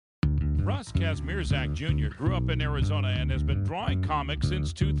Russ Kazmierzak Jr. grew up in Arizona and has been drawing comics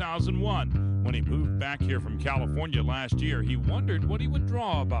since 2001. When he moved back here from California last year, he wondered what he would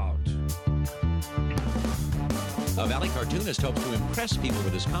draw about. A Valley cartoonist hopes to impress people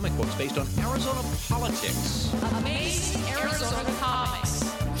with his comic books based on Arizona politics. Amazing Arizona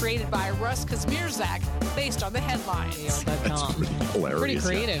Comics, created by Russ Kazmierzak, based on the headlines. That's pretty hilarious. Pretty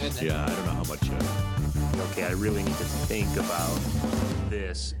creative, isn't it? Yeah, I don't know how much... Okay, I really need to think about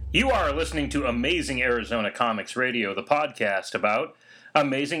this. You are listening to Amazing Arizona Comics Radio, the podcast about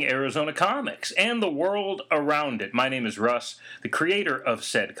Amazing Arizona Comics and the world around it. My name is Russ, the creator of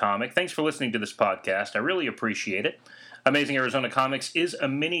said comic. Thanks for listening to this podcast. I really appreciate it. Amazing Arizona Comics is a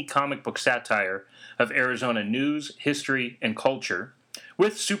mini comic book satire of Arizona news, history, and culture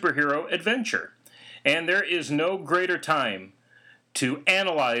with superhero adventure. And there is no greater time to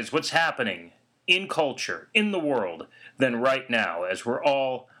analyze what's happening in culture, in the world, than right now, as we're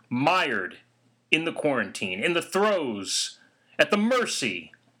all mired in the quarantine, in the throes, at the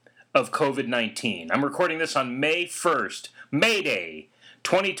mercy of COVID-19. I'm recording this on May 1st, May Day,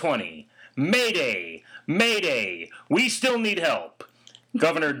 2020. May Day, May Day, we still need help.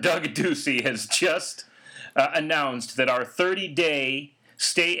 Governor Doug Ducey has just announced that our 30-day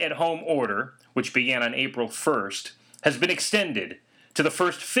stay-at-home order, which began on April 1st, has been extended to the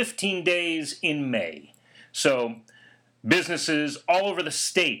first 15 days in May. So businesses all over the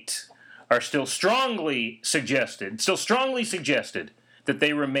state are still strongly suggested that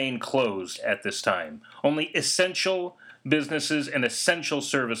they remain closed at this time. Only essential businesses and essential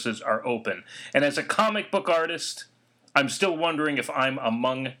services are open. And as a comic book artist, I'm still wondering if I'm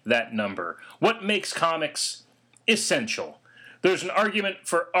among that number. What makes comics essential? There's an argument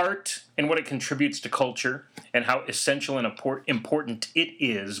for art and what it contributes to culture and how essential and important it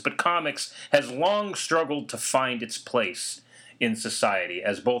is, but comics has long struggled to find its place in society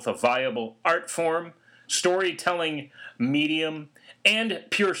as both a viable art form, storytelling medium, and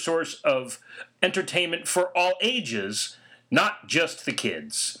pure source of entertainment for all ages, not just the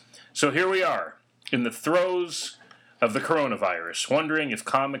kids. So here we are, in the throes of the coronavirus, wondering if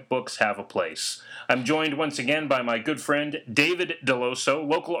comic books have a place. I'm joined once again by my good friend David Deloso,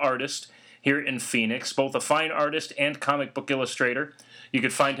 local artist here in Phoenix, both a fine artist and comic book illustrator. You can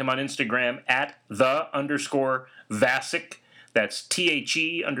find him on Instagram at _Vasic. That's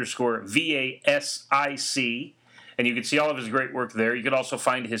THE_VASIC. And you can see all of his great work there. You can also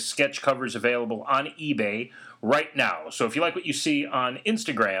find his sketch covers available on eBay right now. So if you like what you see on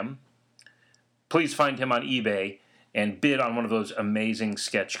Instagram, please find him on eBay and bid on one of those amazing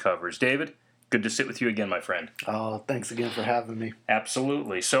sketch covers. David, good to sit with you again, my friend. Oh, thanks again for having me.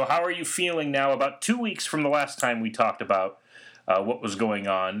 Absolutely. So how are you feeling now, about 2 weeks from the last time we talked about what was going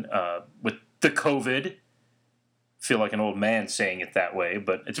on with the COVID? Feel like an old man saying it that way,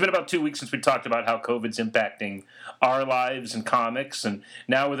 but it's been about 2 weeks since we talked about how COVID's impacting our lives and comics, and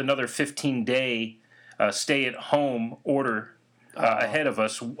now with another 15-day stay-at-home order ahead of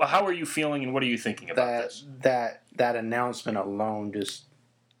us. How are you feeling, and what are you thinking about this? That announcement alone just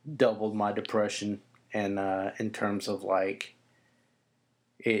doubled my depression, and in terms of like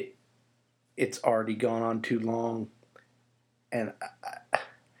it's already gone on too long, and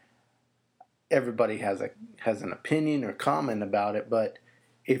everybody has an opinion or comment about it. But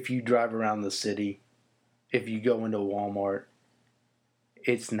if you drive around the city, if you go into Walmart,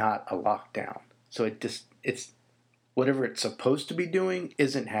 it's not a lockdown. So it's whatever it's supposed to be doing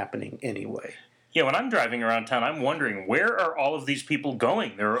isn't happening anyway. Yeah, when I'm driving around town, I'm wondering, where are all of these people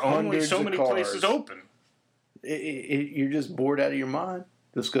going? There are only Hundreds so of many cars. places open. You're just bored out of your mind.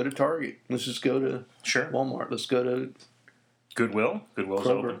 Let's go to Target. Let's just go to Walmart. Let's go to Goodwill. Goodwill's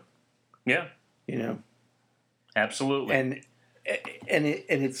Kroger. open. Yeah. You know. Absolutely. And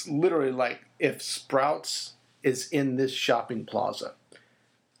it's literally like if Sprouts is in this shopping plaza,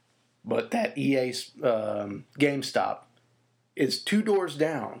 but that EA GameStop is 2 doors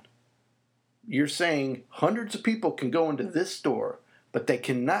down. You're saying hundreds of people can go into this store, but they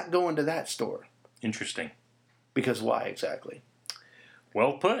cannot go into that store. Interesting. Because why exactly?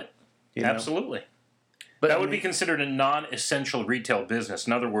 Well put. You know? Absolutely. But That would be considered a non-essential retail business.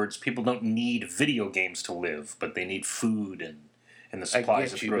 In other words, people don't need video games to live, but they need food and the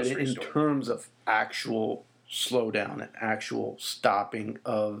supplies of the grocery but in store. terms of actual slowdown and actual stopping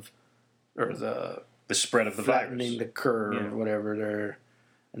of, or the spread of the flattening virus. the curve, Yeah. or whatever their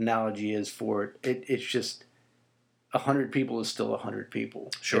analogy is for it. It's just 100 people is still 100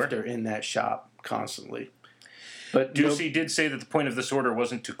 people. Sure. If they're in that shop constantly. But Ducey did say that the point of this order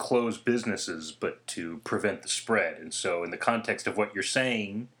wasn't to close businesses, but to prevent the spread. And so in the context of what you're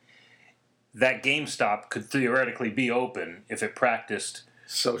saying, that GameStop could theoretically be open if it practiced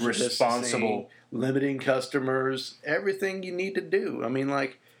social responsible, distancing, limiting customers, everything you need to do. I mean,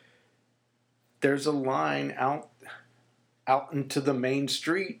 like, there's a line out into the main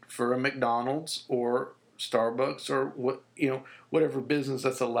street for a McDonald's or Starbucks or whatever business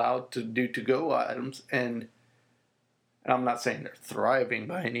that's allowed to do to-go items, and I'm not saying they're thriving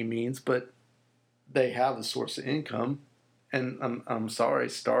by any means, but they have a source of income. And I'm sorry,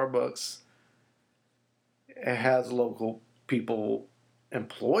 Starbucks has local people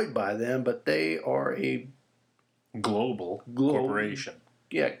employed by them, but they are a global corporation.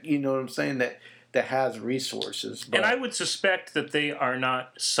 Yeah, you know what I'm saying? That has resources. But and I would suspect that they are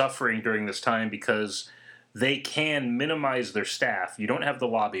not suffering during this time because they can minimize their staff. You don't have the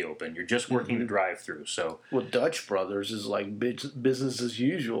lobby open. You're just working the drive-through. So, well, Dutch Brothers is like business as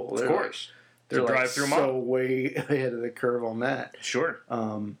usual. Of course. They're like drive-through so way ahead of the curve on that. Sure.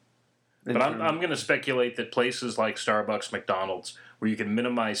 But I'm going to speculate that places like Starbucks, McDonald's, where you can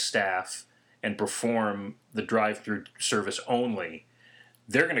minimize staff and perform the drive-through service only,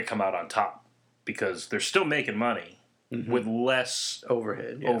 they're going to come out on top because they're still making money with less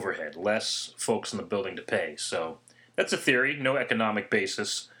overhead, less folks in the building to pay. So that's a theory, no economic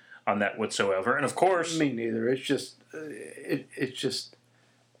basis on that whatsoever. And of course, me neither. It's just it's just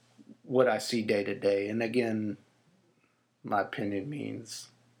what I see day to day. And again, my opinion means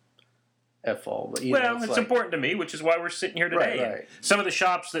F all. But it's like, important to me, which is why we're sitting here today. Right. Some of the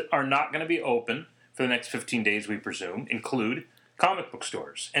shops that are not going to be open for the next 15 days, we presume, include comic book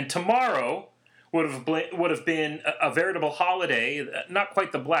stores. And tomorrow would have been a veritable holiday, not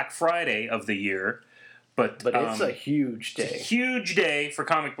quite the Black Friday of the year, but it's a huge day. It's a huge day for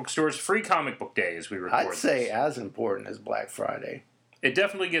comic book stores. Free Comic Book Day, as we record I'd say as important as Black Friday. It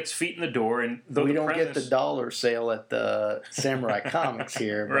definitely gets feet in the door, and we don't get the dollar sale at the Samurai Comics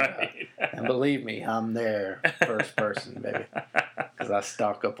here, but, right? And believe me, I'm there, first person, baby, because I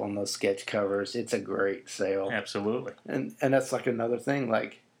stock up on those sketch covers. It's a great sale, absolutely, and that's like another thing,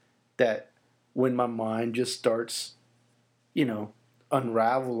 like that when my mind just starts,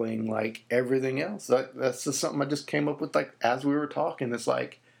 unraveling like everything else. That's just something I just came up with, like as we were talking. It's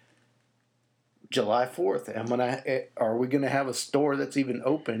like July 4th. Are we going to have a store that's even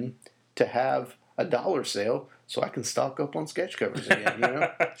open to have a dollar sale so I can stock up on sketch covers again?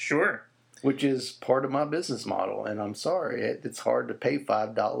 Sure. Which is part of my business model, and I'm sorry, it's hard to pay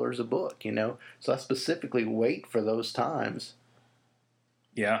 $5 a book. So I specifically wait for those times.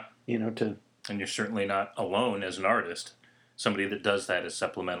 Yeah. And you're certainly not alone as an artist. Somebody that does that as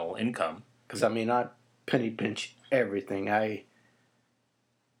supplemental income. Because, I penny pinch everything.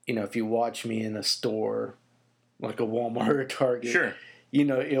 If you watch me in a store, like a Walmart or Target, sure,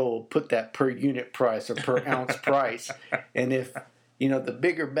 it'll put that per unit price or per ounce price. And if, the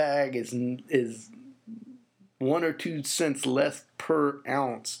bigger bag is 1 or 2 cents less per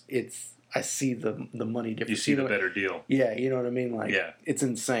ounce, I see the money difference. You see the better deal. Yeah, you know what I mean? Like, it's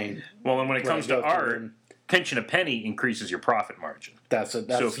insane. Well, and when it comes to art, pinching a penny increases your profit margin.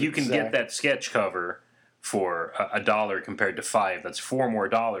 So if you can get that sketch cover for $1 compared to $5, that's $4 more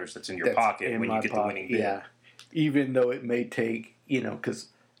that's in your pocket when you get the winning bid. Yeah, even though it may take, because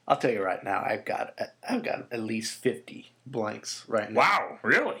I'll tell you right now, I've got at least 50 blanks right now. Wow,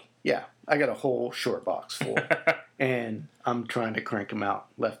 really? Yeah, I got a whole short box full, and I'm trying to crank them out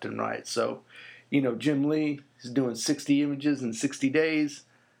left and right. So, Jim Lee is doing 60 images in 60 days.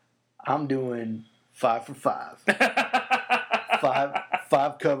 I'm doing 5 for 5.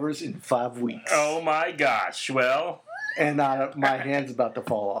 five covers in 5 weeks. Oh my gosh! Well, and my hand's about to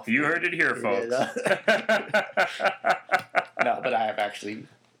fall off. You heard it here, folks. No, but I have actually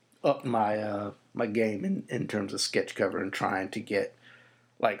upped my my game in terms of sketch cover and trying to get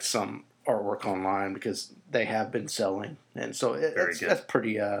like some artwork online because they have been selling, and so that's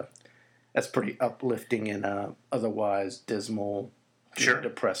pretty uplifting in a otherwise dismal,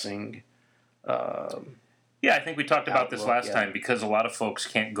 depressing. Yeah, I think we talked about this last time because a lot of folks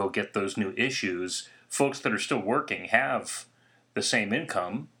can't go get those new issues. Folks that are still working have the same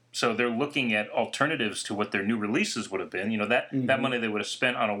income, so they're looking at alternatives to what their new releases would have been. That money they would have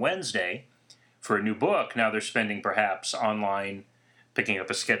spent on a Wednesday for a new book, now they're spending perhaps online, picking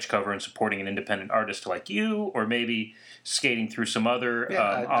up a sketch cover and supporting an independent artist like you, or maybe skating through some other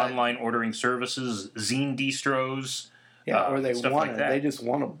online ordering services, zine distros. Yeah, or they they just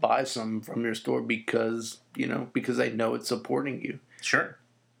want to buy some from your store because they know it's supporting you. Sure.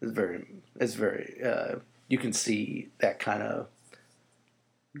 It's very you can see that kind of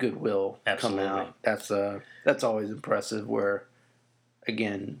goodwill come out. That's always impressive where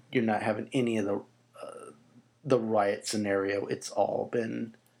again, you're not having any of the riot scenario. It's all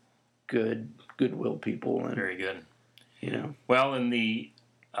been goodwill people and very good. You know. Well, in the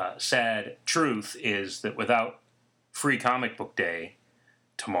sad truth is that without Free Comic Book Day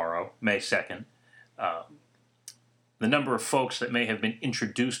tomorrow, May 2nd, the number of folks that may have been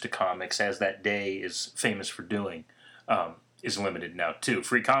introduced to comics, as that day is famous for doing, is limited now too.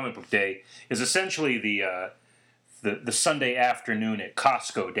 Free Comic Book Day is essentially the Sunday afternoon at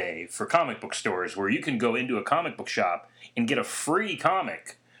Costco day for comic book stores, where you can go into a comic book shop and get a free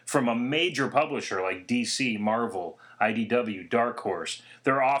comic from a major publisher like DC, Marvel, IDW, Dark Horse.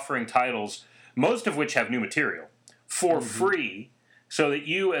 They're offering titles, most of which have new material, for free, so that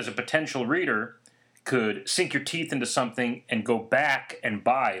you as a potential reader could sink your teeth into something and go back and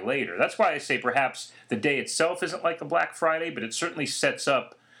buy later. That's why I say perhaps the day itself isn't like a Black Friday, but it certainly sets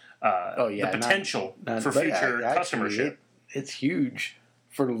up the potential for future customership. It's huge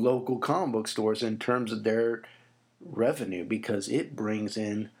for local comic book stores in terms of their revenue, because it brings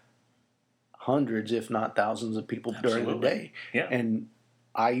in hundreds, if not thousands, of people during the day. Yeah. And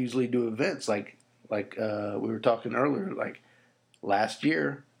I usually do events like we were talking earlier. Like last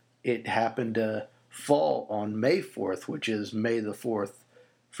year, it happened to fall on May 4th, which is May the 4th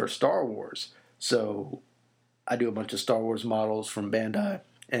for Star Wars. So I do a bunch of Star Wars models from Bandai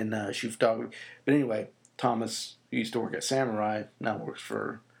and shoot photography. But anyway, Thomas, who used to work at Samurai, now works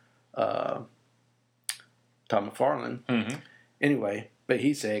for Tom McFarlane. Mm-hmm. Anyway, but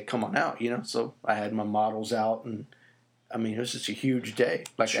he said, come on out, So I had my models out, and I mean, it was just a huge day.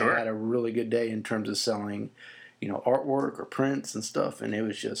 Like, sure. I had a really good day in terms of selling, artwork or prints and stuff, and it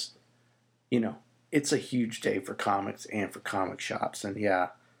was just, it's a huge day for comics and for comic shops. And yeah,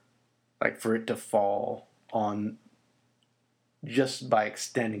 like for it to fall on just by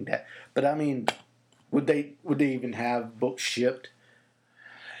extending that. But I mean, would they even have books shipped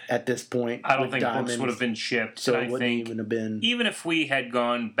at this point? I don't think books would have been shipped. So and it wouldn't even have been. Even if we had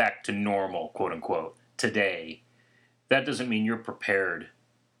gone back to normal, quote unquote, today, that doesn't mean you're prepared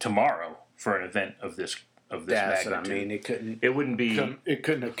tomorrow for an event of this That's magnitude. what I mean. It wouldn't be. It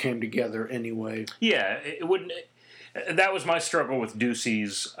couldn't have came together anyway. Yeah, it wouldn't. That was my struggle with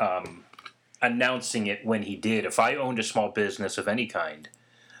Ducey's announcing it when he did. If I owned a small business of any kind,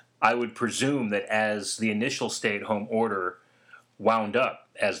 I would presume that as the initial stay-at-home order wound up,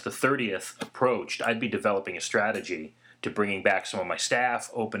 as the 30th approached, I'd be developing a strategy to bringing back some of my staff,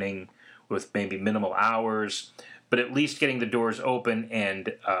 opening with maybe minimal hours, but at least getting the doors open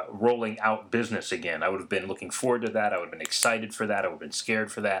and rolling out business again. I would have been looking forward to that. I would have been excited for that. I would have been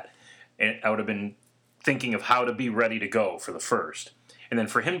scared for that. And I would have been thinking of how to be ready to go for the first. And then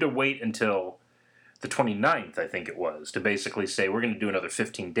for him to wait until the 29th, I think it was, to basically say, we're going to do another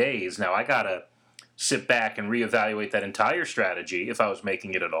 15 days. Now, I got to sit back and reevaluate that entire strategy if I was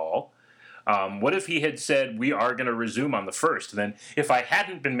making it at all. What if he had said, we are going to resume on the 1st? And then if I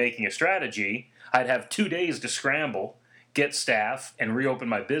hadn't been making a strategy, I'd have 2 days to scramble, get staff, and reopen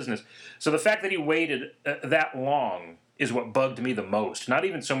my business. So the fact that he waited that long is what bugged me the most. Not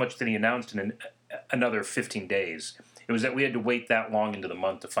even so much that he announced in another 15 days. It was that we had to wait that long into the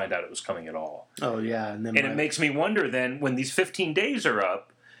month to find out it was coming at all. Oh, yeah. And it makes me wonder then, when these 15 days are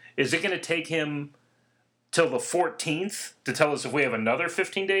up, is it going to take him till the 14th to tell us if we have another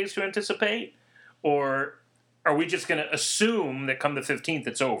 15 days to anticipate? Or are we just going to assume that come the 15th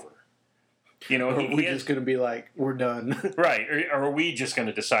it's over? We're just going to be like, we're done. Right. Or are we just going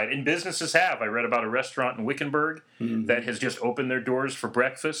to decide? And businesses have. I read about a restaurant in Wickenburg that has just opened their doors for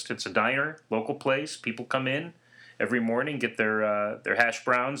breakfast. It's a diner, local place. People come in every morning, get their hash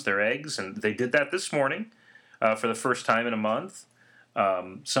browns, their eggs, and they did that this morning for the first time in a month.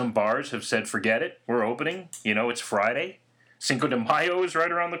 Some bars have said, forget it, we're opening. It's Friday. Cinco de Mayo is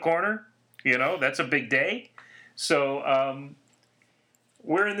right around the corner. That's a big day. So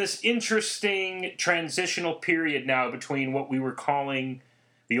we're in this interesting transitional period now between what we were calling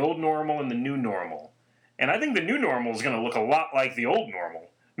the old normal and the new normal. And I think the new normal is going to look a lot like the old normal,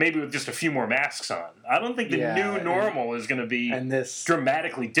 maybe with just a few more masks on. I don't think the new normal is going to be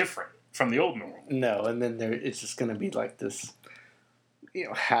dramatically different from the old normal. No, and then it's just going to be like this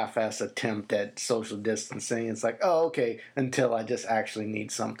half-ass attempt at social distancing. It's like, oh, okay, until I just actually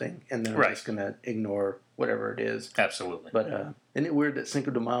need something, and then I'm just going to ignore whatever it is. Absolutely. But isn't it weird that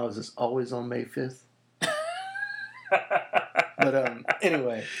Cinco de Mayo is always on May 5th? But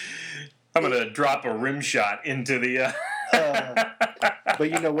anyway. I'm going to drop a rim shot into the...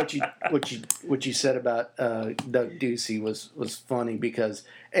 But what you said about Doug Ducey was funny, because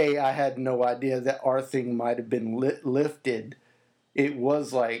I had no idea that our thing might have been lifted. It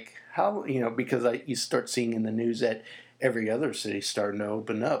was like, how, because you start seeing in the news that every other city's starting to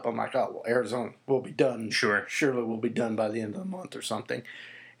open up. I'm like, oh, well, Arizona will be done. Sure. Surely we'll be done by the end of the month or something.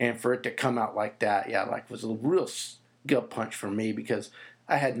 And for it to come out like that, was a real gut punch for me, because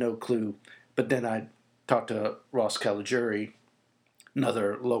I had no clue. But then I talked to Ross Caligiuri,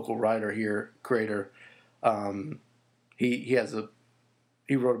 another local writer here, creator. He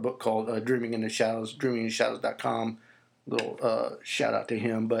wrote a book called Dreaming in the Shadows, dreamingintheshadows.com. Little shout out to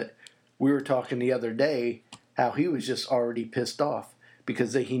him. But we were talking the other day how he was just already pissed off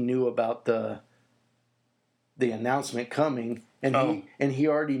because he knew about the announcement coming, and he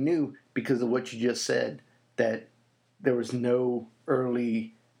already knew because of what you just said that there was no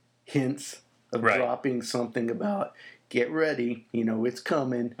early hints of dropping something about get ready, it's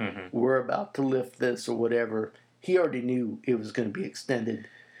coming, we're about to lift this or whatever. He already knew it was going to be extended.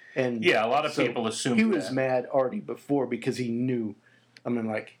 And yeah, a lot of people assumed he was mad already before because he knew. I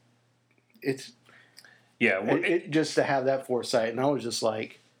mean, it's just to have that foresight, and I was just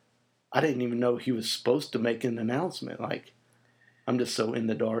like, I didn't even know he was supposed to make an announcement. I'm just so in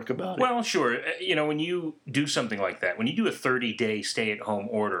the dark about it. Well, sure. When you do something like that, when you do a 30-day stay-at-home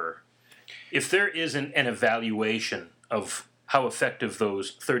order, if there isn't an evaluation of how effective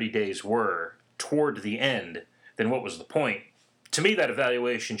those 30 days were toward the end, then what was the point? To me, that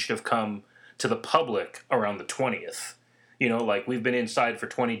evaluation should have come to the public around the 20th. We've been inside for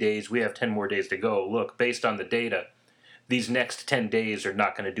 20 days. We have 10 more days to go. Look, based on the data, these next 10 days are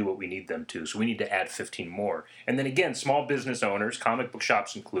not going to do what we need them to, so we need to add 15 more. And then again, small business owners, comic book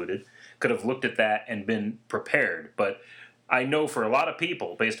shops included, could have looked at that and been prepared. But I know for a lot of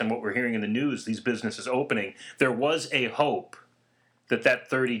people, based on what we're hearing in the news, these businesses opening, there was a hope that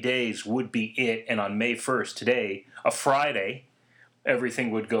 30 days would be it, and on May 1st, today, a Friday,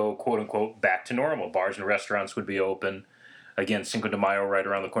 everything would go, quote-unquote, back to normal. Bars and restaurants would be open. Again, Cinco de Mayo right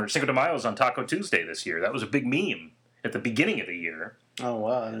around the corner. Cinco de Mayo is on Taco Tuesday this year. That was a big meme at the beginning of the year. Oh,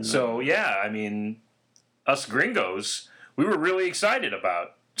 wow. So, yeah, us gringos, we were really excited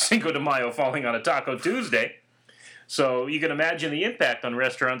about Cinco de Mayo falling on a Taco Tuesday. So you can imagine the impact on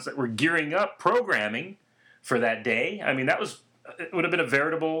restaurants that were gearing up programming for that day. It would have been a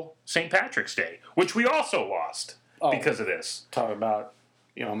veritable St. Patrick's Day, which we also lost because of this. Talk about,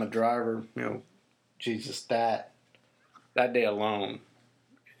 I'm a driver, Jesus, that day alone,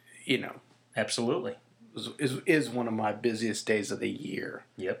 Absolutely. is one of my busiest days of the year.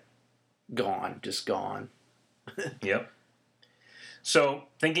 Yep. Just gone. Yep. So,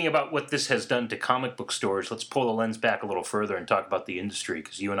 thinking about what this has done to comic book stores, let's pull the lens back a little further and talk about the industry,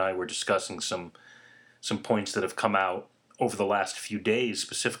 because you and I were discussing some points that have come out over the last few days,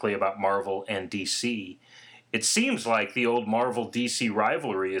 specifically about Marvel and DC. It seems like the old Marvel-DC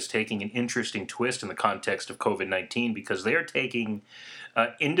rivalry is taking an interesting twist in the context of COVID-19 because they are taking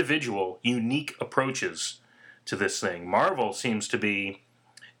individual, unique approaches to this thing. Marvel seems to be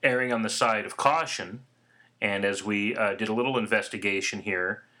erring on the side of caution, and as we did a little investigation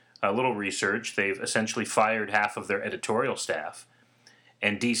here, a little research, they've essentially fired half of their editorial staff.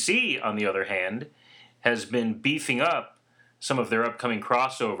 And DC, on the other hand, has been beefing up some of their upcoming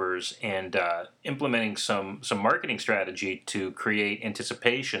crossovers and implementing some marketing strategy to create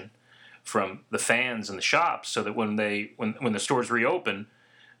anticipation from the fans and the shops, so that when the stores reopen,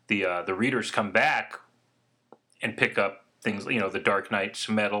 the readers come back and pick up things. The Dark Knight's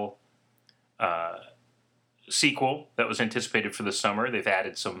Metal sequel that was anticipated for the summer. They've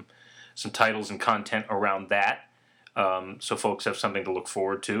added some titles and content around that, so folks have something to look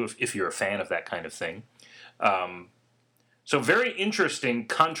forward to if you're a fan of that kind of thing. So very interesting,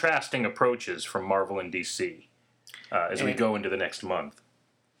 contrasting approaches from Marvel and DC as we go into the next month.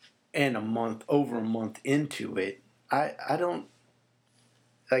 And over a month into it, I don't,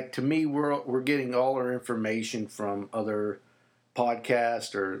 to me, we're getting all our information from other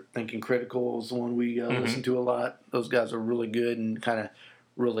podcasts, or Thinking Critical is the one we listen to a lot. Those guys are really good and kind of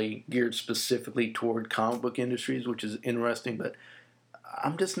really geared specifically toward comic book industries, which is interesting. But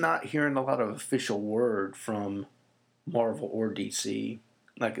I'm just not hearing a lot of official word from Marvel or DC.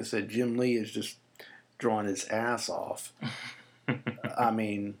 Like I said, Jim Lee is just drawing his ass off.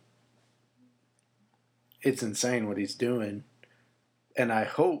 It's insane what he's doing. And I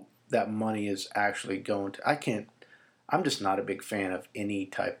hope that money is actually going to... I'm just not a big fan of any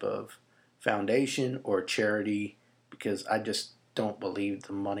type of foundation or charity, because I just don't believe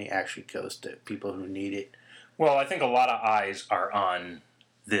the money actually goes to people who need it. Well, I think a lot of eyes are on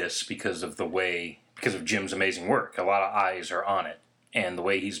this because of Jim's amazing work. A lot of eyes are on it, and the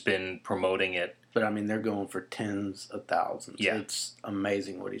way he's been promoting it. But they're going for tens of thousands. Yeah. It's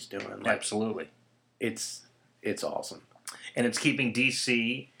amazing what he's doing. Absolutely. It's awesome. And it's keeping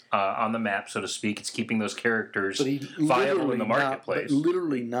DC on the map, so to speak. It's keeping those characters viable in the marketplace.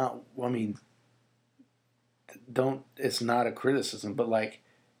 It's not a criticism, but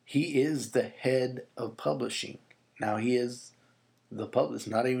he is the head of publishing. Now he is the publisher,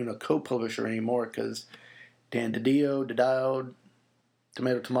 not even a co-publisher anymore, because Dan DiDio,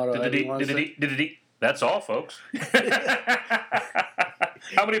 Tomato, That's all, folks.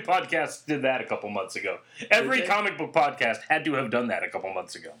 How many podcasts did that a couple months ago? Every comic book podcast had to have done that a couple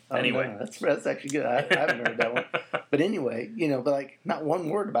months ago. Anyway. No, that's actually good. I haven't heard that one. But anyway, but like not one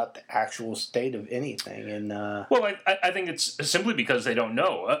word about the actual state of anything. And well, I think it's simply because they don't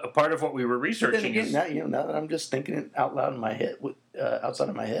know. A part of what we were researching is now that I'm just thinking it out loud in my head, outside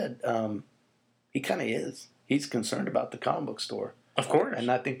of my head, he kind of is. He's concerned about the comic book store, of course,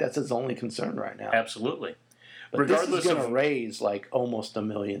 and I think that's his only concern right now. Absolutely. But regardless, this is going to raise like almost $1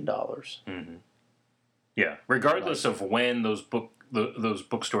 million. Mm-hmm. Yeah, regardless of when those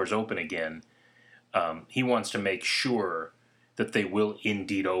bookstores open again, he wants to make sure that they will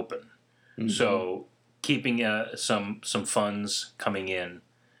indeed open. Mm-hmm. So keeping some funds coming in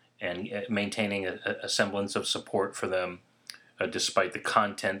and maintaining a semblance of support for them, despite the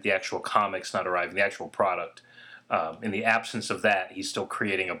content, the actual comics not arriving, the actual product. In the absence of that, he's still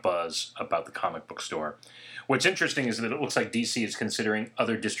creating a buzz about the comic book store. What's interesting is that it looks like DC is considering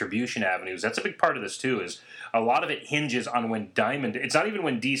other distribution avenues. That's a big part of this, too, is a lot of it hinges on when Diamond... It's not even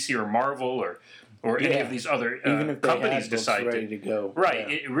when DC or Marvel or any of these other companies decide to go. Right.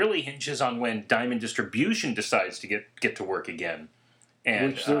 Yeah. It really hinges on when Diamond Distribution decides to get to work again.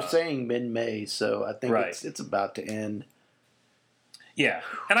 And, which they're saying mid-May, so I think it's about to end. Yeah,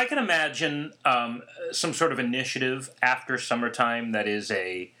 and I can imagine some sort of initiative after summertime that is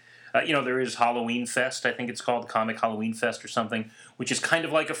there is Halloween Fest, I think it's called, Comic Halloween Fest or something, which is kind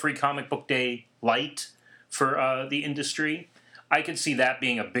of like a free comic book day light for the industry. I could see that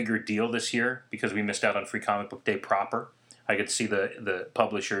being a bigger deal this year because we missed out on free comic book day proper. I could see the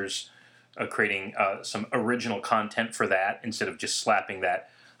publishers creating some original content for that instead of just slapping that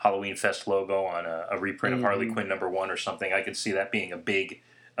Halloween Fest logo on a reprint of Harley Quinn #1 or something. I could see that being a big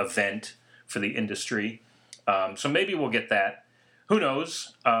event for the industry. So maybe we'll get that. Who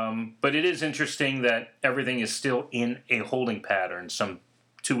knows? But it is interesting that everything is still in a holding pattern some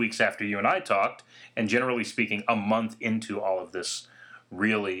 2 weeks after you and I talked, and generally speaking, a month into all of this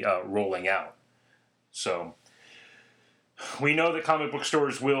really rolling out. So we know that comic book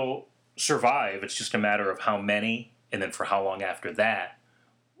stores will survive. It's just a matter of how many, and then for how long after that.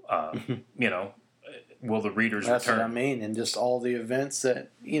 Will the readers That's return? What I mean, and just all the events that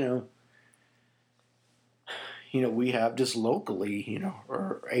we have just locally,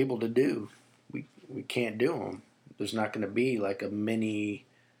 are able to do. We can't do them. There's not going to be like a mini,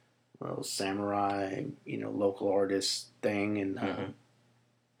 samurai, local artist thing in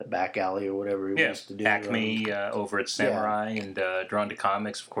the back alley or whatever he wants to do. Acme over at Samurai and Drawn to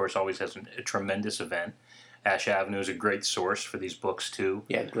Comics, of course, always has a tremendous event. Ash Avenue is a great source for these books, too.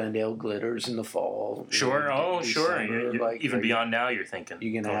 Yeah, Glendale Glitters in the fall. Sure. Sure. Even beyond now, you're thinking.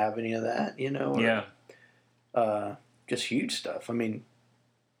 You going to have any of that, Yeah. Just huge stuff. I mean,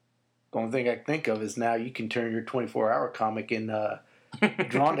 the only thing I can think of is now you can turn your 24-hour comic in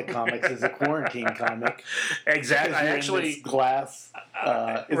Drawn to Comics as a quarantine comic. Exactly. I actually glass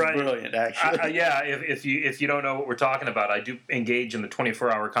is brilliant. Actually, If you don't know what we're talking about, I do engage in the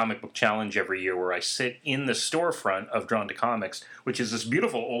 24-hour comic book challenge every year, where I sit in the storefront of Drawn to Comics, which is this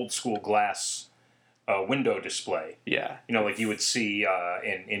beautiful old school glass window display. Yeah, like you would see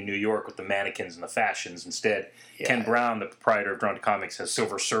in New York with the mannequins and the fashions. Instead, Ken Brown, the proprietor of Drawn to Comics, has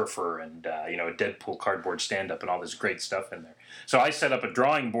Silver Surfer and a Deadpool cardboard stand-up and all this great stuff in there. So I set up a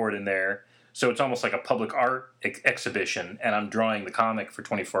drawing board in there, so it's almost like a public art exhibition, and I'm drawing the comic for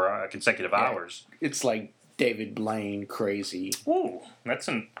 24 consecutive hours. It's like David Blaine crazy. Ooh, that's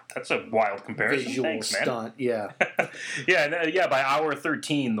a wild comparison. Visual Thanks, man. stunt, yeah. By hour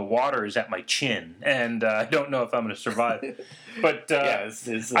 13, the water is at my chin, and I don't know if I'm going to survive. But I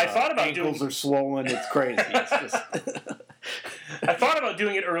thought about ankles are swollen. It's crazy. It's just. I thought about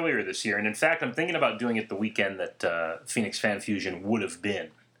doing it earlier this year, and in fact, I'm thinking about doing it the weekend that Phoenix Fan Fusion would have been,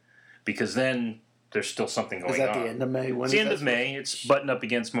 because then there's still something going on. Is that the end of May? It's the end of May. It's buttoned up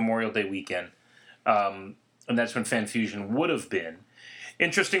against Memorial Day weekend. And that's when Fan Fusion would have been.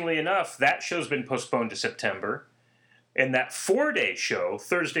 Interestingly enough, that show's been postponed to September. And that 4-day show,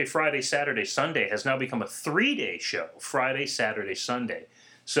 Thursday, Friday, Saturday, Sunday, has now become a 3-day show, Friday, Saturday, Sunday.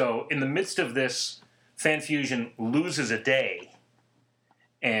 So in the midst of this, Fan Fusion loses a day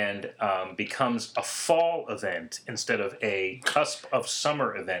and becomes a fall event instead of a cusp of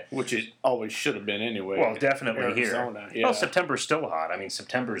summer event. Which it always should have been anyway. Well, definitely Arizona, here. Yeah. Well, September's still hot. I mean,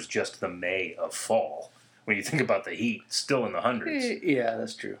 September is just the May of fall. When you think about the heat, it's still in the hundreds. Yeah,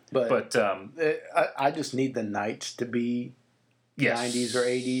 that's true. But I just need the nights to be, Yes. 90s or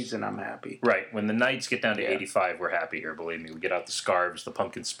 80s, and I'm happy. Right. When the nights get down to Yeah. 85, we're happy here, believe me. We get out the scarves, the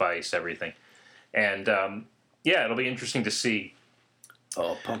pumpkin spice, everything. And, yeah, it'll be interesting to see.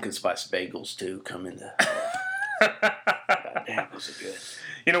 Oh, pumpkin spice bagels, too, come in the... God damn, those are good.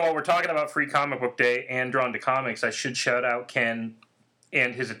 You know, while we're talking about Free Comic Book Day and Drawn to Comics, I should shout out Ken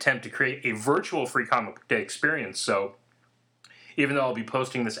and his attempt to create a virtual Free Comic Book Day experience. So, even though I'll be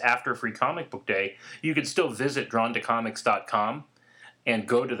posting this after Free Comic Book Day, you can still visit drawntocomics.com and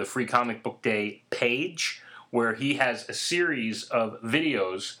go to the Free Comic Book Day page, where he has a series of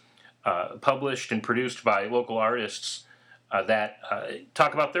videos published and produced by local artists that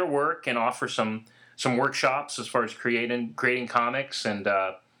talk about their work and offer some workshops as far as creating comics, and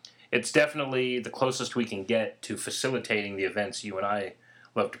it's definitely the closest we can get to facilitating the events you and I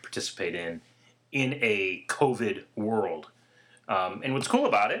love to participate in a COVID world. And what's cool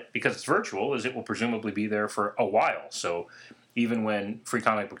about it, because it's virtual, is it will presumably be there for a while. So even when Free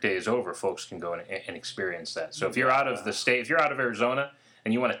Comic Book Day is over, folks can go and experience that. So if you're out of the state, if you're out of Arizona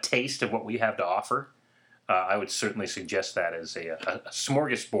and you want a taste of what we have to offer, I would certainly suggest that as a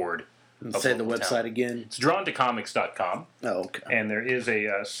smorgasbord. Say the website again. It's drawntocomics.com. Oh, okay. And there is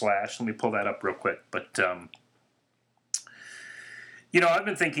a slash. Let me pull that up real quick. But, I've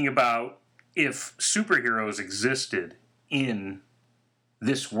been thinking about if superheroes existed in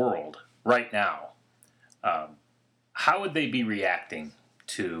this world right now, how would they be reacting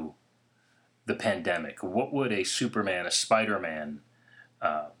to the pandemic? What would a Superman, a Spider-Man,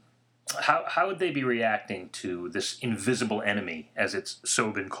 how would they be reacting to this invisible enemy, as it's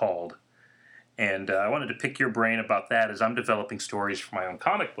so been called? And I wanted to pick your brain about that as I'm developing stories for my own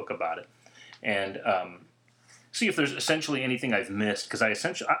comic book about it. And see if there's essentially anything I've missed, because I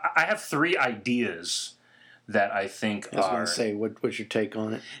have 3 ideas that I think I was going to say, what's your take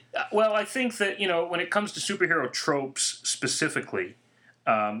on it? Well, I think that, when it comes to superhero tropes specifically,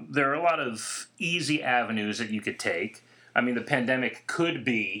 there are a lot of easy avenues that you could take. I mean, the pandemic could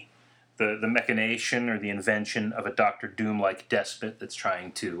be the machination or the invention of a Dr. Doom-like despot that's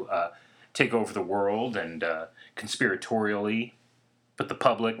trying to take over the world and conspiratorially put the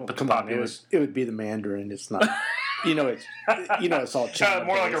public, put the populace. It would be the Mandarin. It's not. It's all China.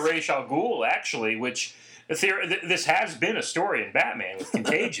 More like a Ra's al Ghul, actually, which this has been a story in Batman with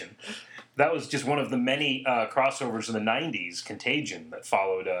Contagion. That was just one of the many crossovers in the 90s, Contagion, that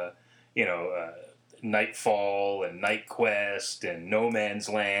followed, Nightfall and Night Quest and No Man's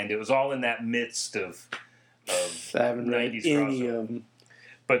Land. It was all in that midst of I haven't read 90s any crossover. of them.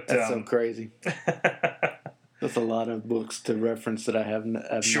 But, That's so crazy. That's a lot of books to reference that I have not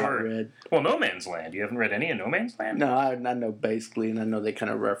read. Well, No Man's Land. You haven't read any of No Man's Land? No, I know basically, and I know they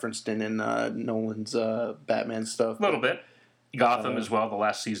kind of referenced it in Nolan's Batman stuff. A little bit. Gotham as well. The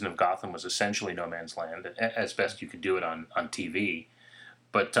last season of Gotham was essentially No Man's Land, as best you could do it on TV.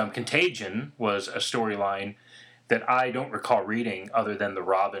 But Contagion was a storyline that I don't recall reading other than the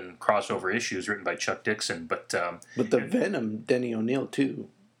Robin crossover issues written by Chuck Dixon. But the Venom, Denny O'Neil, too.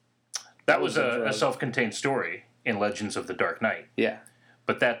 That was a self-contained story in Legends of the Dark Knight. Yeah.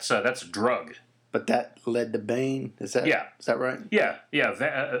 But that's a drug. But that led to Bane? Is that right? Yeah.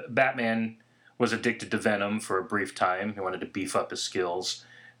 Batman was addicted to Venom for a brief time. He wanted to beef up his skills.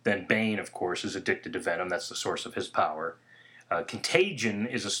 Then Bane, of course, is addicted to Venom. That's the source of his power. Contagion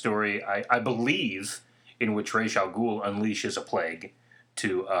is a story, I believe, in which Ra's al Ghul unleashes a plague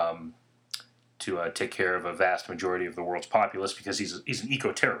to take care of a vast majority of the world's populace, because he's an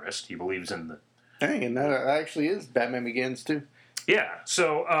eco-terrorist. He believes in the... Dang, and that actually is Batman Begins, too. Yeah,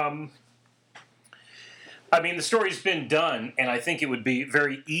 so, the story's been done, and I think it would be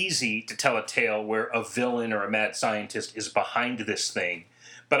very easy to tell a tale where a villain or a mad scientist is behind this thing.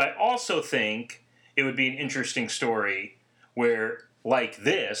 But I also think it would be an interesting story where, like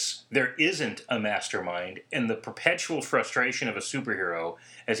this, there isn't a mastermind, and the perpetual frustration of a superhero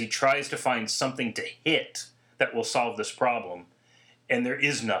as he tries to find something to hit that will solve this problem, and there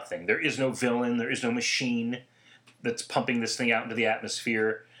is nothing. There is no villain. There is no machine that's pumping this thing out into the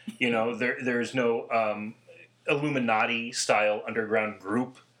atmosphere. There's no Illuminati-style underground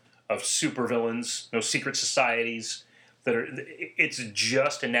group of supervillains, no secret societies. It's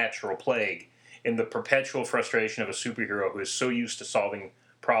just a natural plague in the perpetual frustration of a superhero who is so used to solving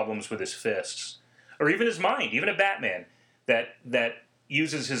problems with his fists, or even his mind, even a Batman that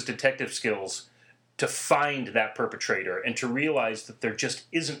uses his detective skills to find that perpetrator and to realize that there just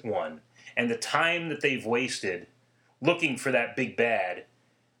isn't one. And the time that they've wasted looking for that big bad,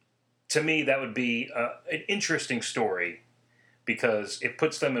 to me, that would be an interesting story, because it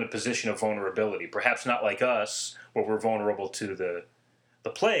puts them in a position of vulnerability. Perhaps not like us, where we're vulnerable to the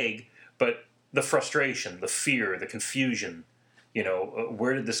plague, but the frustration, the fear, the confusion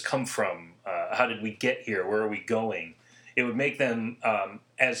where did this come from? How did we get here? Where are we going? It would make them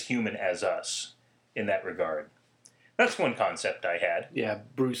as human as us in that regard. That's one concept I had. Yeah,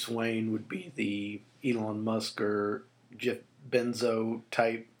 Bruce Wayne would be the Elon Musk or Jeff Bezos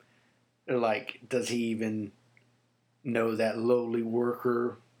type. They're like, does he even know that lowly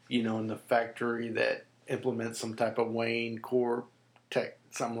worker, in the factory that implements some type of Wayne Corp tech,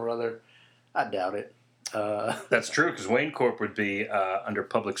 some or other? I doubt it. That's true, because Wayne Corp would be under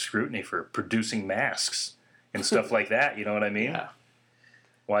public scrutiny for producing masks and stuff like that. You know what I mean? Yeah.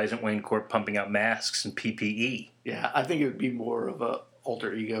 Why isn't Wayne Corp pumping out masks and PPE? Yeah, I think it would be more of a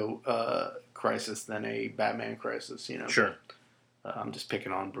alter ego crisis than a Batman crisis. Sure. I'm just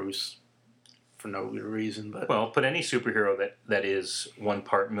picking on Bruce for no good reason, but put any superhero that is one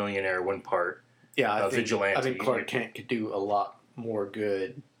part millionaire, one part vigilante. I think Clark Kent could do a lot more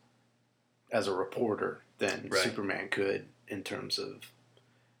good as a reporter than Superman could in terms of,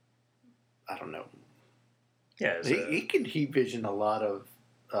 I don't know. Yeah, he could heat vision a lot of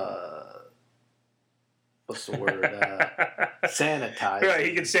what's the word? Sanitize. Right,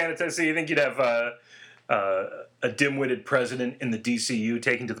 he could sanitize. So you think you'd have a dim-witted president in the DCU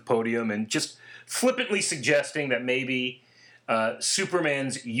taken to the podium and just flippantly suggesting that maybe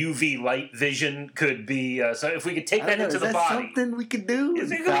Superman's UV light vision could be. So if we could take that into the body, something we could do.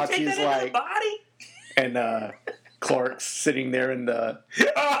 Is it going to take that into the body? And Clark's sitting there in the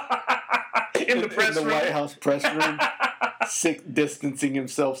press room, White House press room, distancing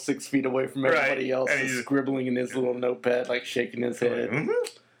himself 6 feet away from everybody else, and scribbling in his little notepad, like shaking his head. Mm-hmm.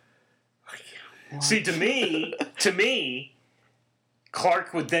 See, to me,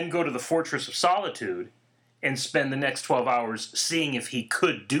 Clark would then go to the Fortress of Solitude and spend the next 12 hours seeing if he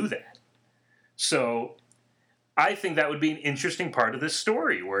could do that. So I think that would be an interesting part of this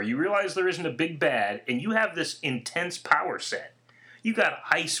story, where you realize there isn't a big bad, and you have this intense power set. You got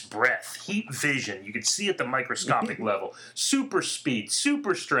ice breath, heat vision. You can see at the microscopic level. Super speed,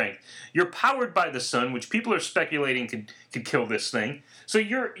 super strength. You're powered by the sun, which people are speculating could kill this thing. So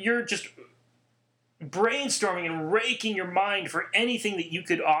you're just brainstorming and raking your mind for anything that you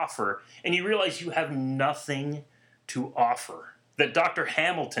could offer, and you realize you have nothing to offer. That Dr.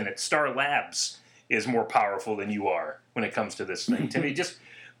 Hamilton at Star Labs is more powerful than you are when it comes to this thing. To me, just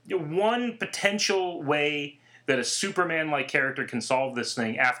one potential way that a Superman-like character can solve this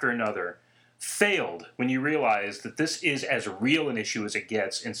thing after another failed when you realize that this is as real an issue as it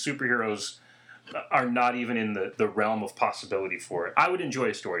gets, and superheroes are not even in the realm of possibility for it. I would enjoy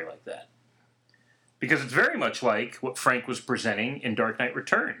a story like that. Because it's very much like what Frank was presenting in Dark Knight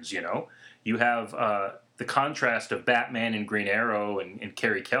Returns, You have the contrast of Batman and Green Arrow and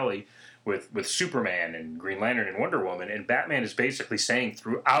Carrie Kelly with Superman and Green Lantern and Wonder Woman, and Batman is basically saying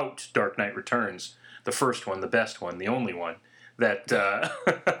throughout Dark Knight Returns, the first one, the best one, the only one, that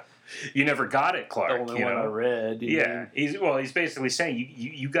you never got it, Clark. The only one I read. Yeah, he's basically saying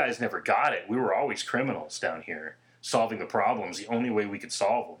you guys never got it. We were always criminals down here, solving the problems the only way we could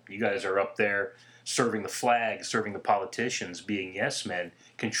solve them. You guys are up there serving the flag, serving the politicians, being yes men,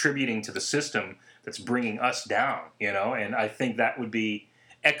 contributing to the system that's bringing us down, And I think that would be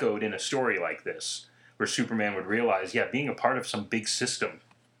echoed in a story like this, where Superman would realize, being a part of some big system.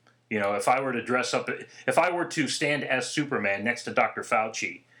 If I were to stand as Superman next to Dr.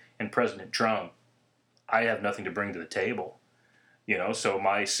 Fauci and President Trump, I have nothing to bring to the table. So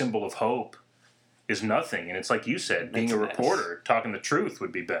my symbol of hope is nothing. And it's like you said, being a reporter, talking the truth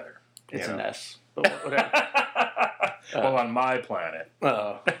would be better. It's a mess. But whatever. Well, on my planet.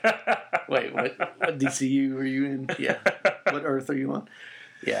 Oh. Wait, what DCU are you in? Yeah. What Earth are you on?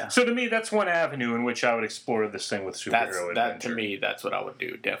 Yeah. So to me, that's one avenue in which I would explore this thing with superhero adventure. To me, that's what I would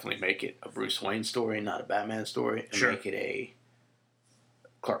do. Definitely make it a Bruce Wayne story, not a Batman story. And make it a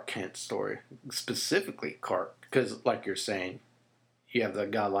Clark Kent story. Specifically Clark. Because, like you're saying, you have the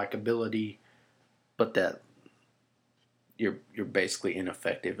godlike ability, but that you're basically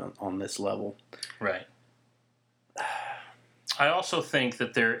ineffective on this level. Right. I also think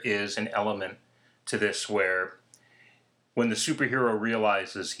that there is an element to this where when the superhero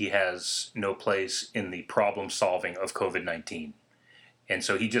realizes he has no place in the problem solving of COVID-19, and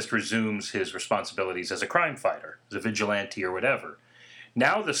so he just resumes his responsibilities as a crime fighter, as a vigilante or whatever,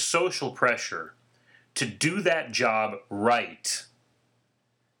 now the social pressure to do that job right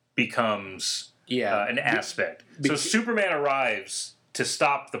becomes an aspect. So Superman arrives to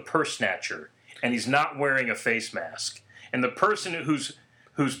stop the purse snatcher, and he's not wearing a face mask. And the person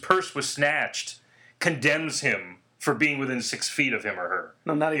whose purse was snatched condemns him for being within 6 feet of him or her.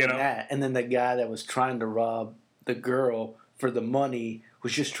 No, not even that. And then the guy that was trying to rob the girl for the money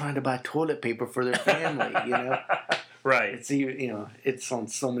was just trying to buy toilet paper for their family, Right. It's it's on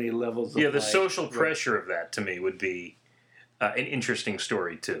so many levels. Yeah, the social pressure of that to me would be an interesting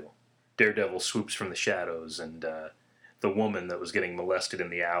story too. Daredevil swoops from the shadows, and the woman that was getting molested in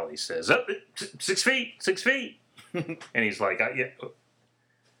the alley says, "Up, 6 feet, 6 feet," and he's like, "I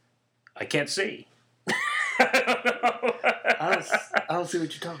can't see." I don't see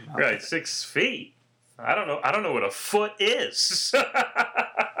what you're talking about. Right, 6 feet. I don't know what a foot is.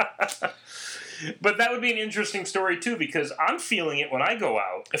 But that would be an interesting story too, because I'm feeling it when I go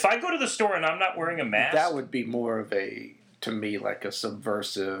out. If I go to the store and I'm not wearing a mask, that would be more of to me, like a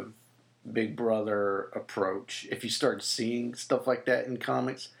subversive Big Brother approach. If you start seeing stuff like that in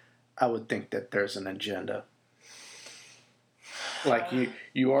comics, I would think that there's an agenda. Like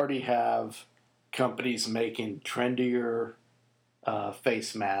you already have companies making trendier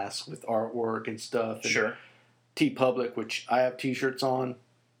face masks with artwork and stuff. And sure. TeePublic, which I have T-shirts on,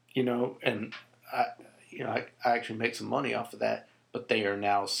 and I actually make some money off of that. But they are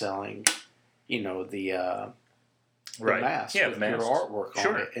now selling, the mask with your artwork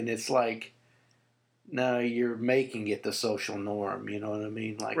on it, and it's like, no, you're making it the social norm. You know what I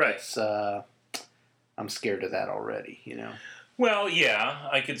mean? Like, it's, I'm scared of that already. Well, yeah,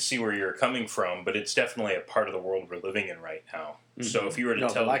 I could see where you're coming from, but it's definitely a part of the world we're living in right now. Mm-hmm. So if you were to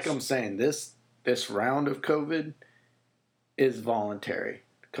tell like I'm saying, this round of COVID is voluntary.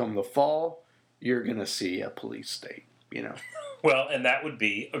 Come the fall, you're going to see a police state, Well, and that would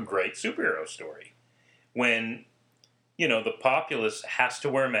be a great superhero story. When, the populace has to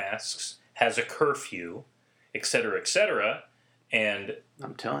wear masks, has a curfew, et cetera, and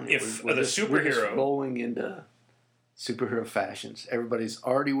I'm telling you, if we're the just superhero rolling into superhero fashions. Everybody's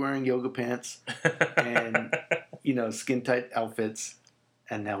already wearing yoga pants and skin tight outfits,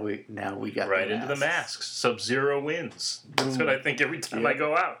 and now we got right into the masks. Sub-Zero wins. That's what I think every time I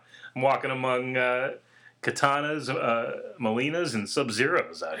go out. I'm walking among Katanas, Molinas, and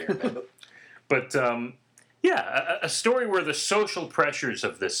Sub-Zeros out here, man. But a story where the social pressures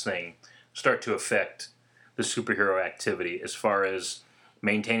of this thing start to affect the superhero activity as far as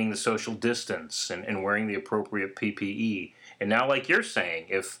maintaining the social distance and wearing the appropriate PPE. And now, like you're saying,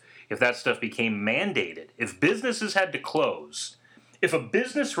 if that stuff became mandated, if businesses had to close, if a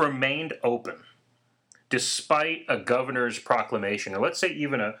business remained open despite a governor's proclamation, or let's say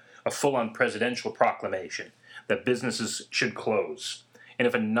even a full-on presidential proclamation that businesses should close, and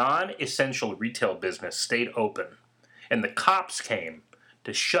if a non-essential retail business stayed open and the cops came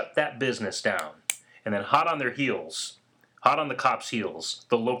to shut that business down, and then hot on the cops' heels,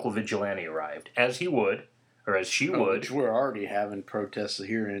 the local vigilante arrived, as he would, or as she would. Which we're already having protests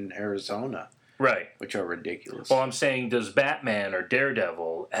here in Arizona. Right. Which are ridiculous. Well, I'm saying, does Batman or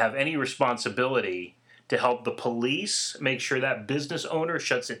Daredevil have any responsibility to help the police make sure that business owner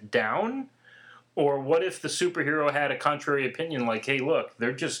shuts it down? Or what if the superhero had a contrary opinion, like, hey, look,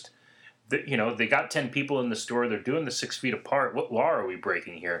 they're just... they got 10 people in the store. They're doing the 6 feet apart. What law are we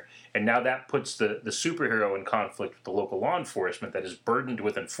breaking here? And now that puts the superhero in conflict with the local law enforcement that is burdened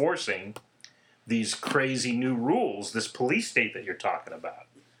with enforcing these crazy new rules, this police state that you're talking about.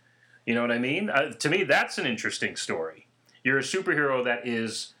 You know what I mean? To me, that's an interesting story. You're a superhero that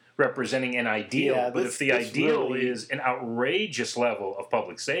is representing an ideal, but if the ideal really is an outrageous level of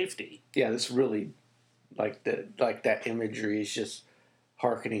public safety... Yeah, this really, like that imagery is just...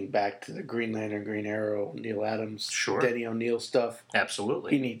 harkening back to the Green Lantern, Green Arrow, Neil Adams, Denny O'Neil stuff.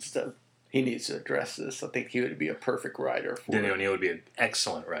 Absolutely. He needs to address this. I think he would be a perfect writer for Denny O'Neil would be an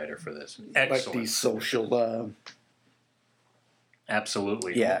excellent writer for this. Excellent. Like these social...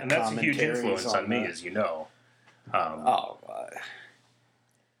 Absolutely. Yeah, and that's a huge influence on me, as you know.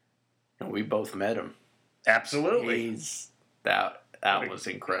 We both met him. Absolutely. That was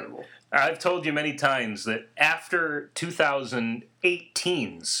incredible. I've told you many times that after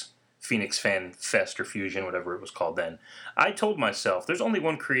 2018's Phoenix Fan Fest or Fusion, whatever it was called then, I told myself there's only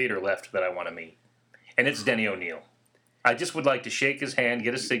one creator left that I want to meet, and it's Denny O'Neil. I just would like to shake his hand,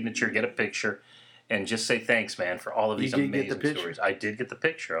 get a signature, get a picture, and just say thanks, man, for all of these amazing stories. I did get the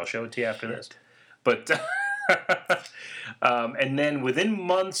picture. I'll show it to you after this. But and then within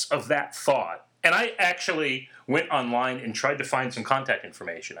months of that thought, and I actually went online and tried to find some contact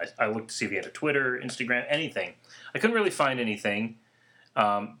information. I looked to see if he had a Twitter, Instagram, anything. I couldn't really find anything.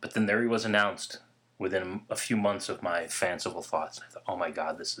 But then there he was announced within a few months of my fanciful thoughts. I thought, oh my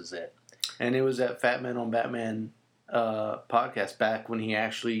God, this is it. And it was at Fat Man on Batman podcast back when he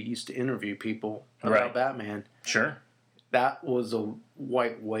actually used to interview people about Batman. Sure. That was a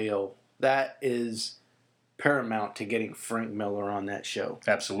white whale. That is paramount to getting Frank Miller on that show.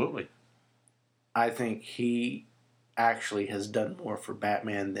 Absolutely. I think he actually has done more for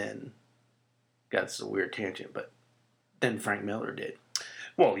Batman than... That's a weird tangent, but than Frank Miller did.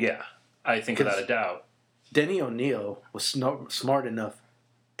 Well, yeah, I think without a doubt. Denny O'Neil was smart enough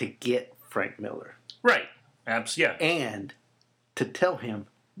to get Frank Miller. Right. Yeah. And to tell him,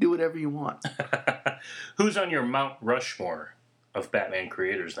 do whatever you want. Who's on your Mount Rushmore of Batman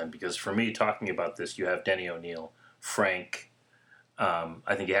creators then? Because for me, talking about this, you have Denny O'Neil, Frank.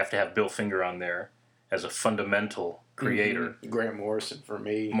 I think you have to have Bill Finger on there as a fundamental creator. Mm-hmm. Grant Morrison for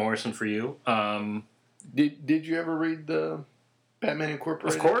me. Morrison for you. Did you ever read the Batman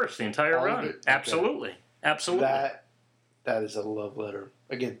Incorporated? Of course, the entire run. Okay. Absolutely. Absolutely. That is a love letter,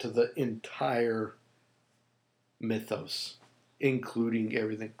 again, to the entire mythos, including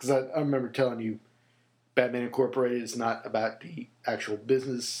everything. Because I remember telling you, Batman Incorporated is not about the actual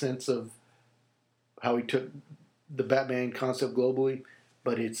business sense of how he took the Batman concept globally,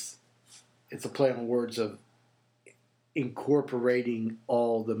 but it's a play on words of incorporating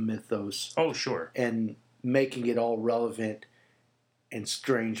all the mythos. Oh, sure. And making it all relevant and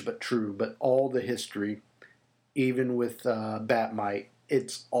strange but true. But all the history, even with Batmite,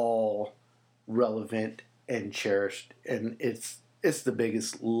 it's all relevant and cherished. And it's the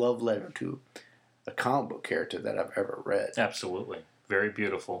biggest love letter to a comic book character that I've ever read. Absolutely. Very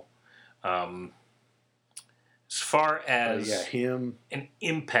beautiful. As far as him, an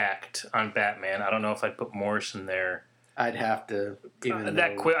impact on Batman, I don't know if I'd put Morrison there. I'd have to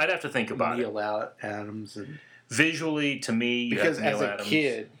I'd have to think about Neil Adams and visually, to me, because you have Neil as Adams. A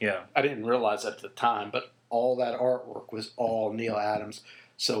kid, yeah, I didn't realize at the time, but all that artwork was all Neil Adams.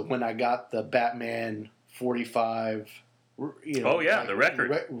 So when I got the Batman 45, the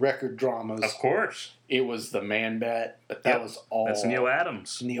record record dramas, of course, it was the Man Bat, but that was all that's Neil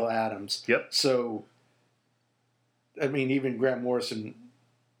Adams. Neil Adams. Yep. So, I mean, even Grant Morrison,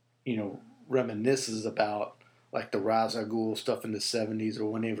 reminisces about like the Ra's al Ghul stuff in the 70s or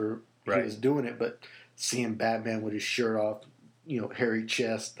whenever he was doing it, but seeing Batman with his shirt off, hairy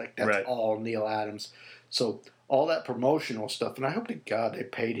chest, like that's all Neil Adams. So all that promotional stuff, and I hope to God they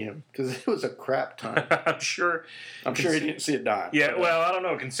paid him because it was a crap ton. I'm sure he didn't see a dime. Yeah, well, I don't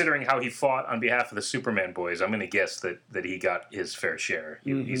know. Considering how he fought on behalf of the Superman boys, I'm going to guess that he got his fair share.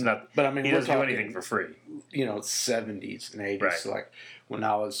 He's not, but I mean, he doesn't do anything for free. 70s and 80s. So like when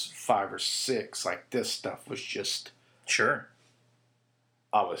I was 5 or 6, like this stuff was just sure.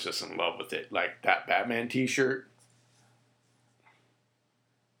 I was just in love with it. Like that Batman T-shirt.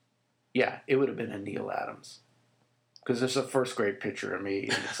 Yeah, it would have been a Neil Adams. Because there's a first grade picture of me,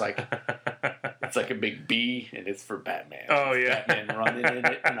 and it's like a big B, and it's for Batman. Oh yeah, Batman running in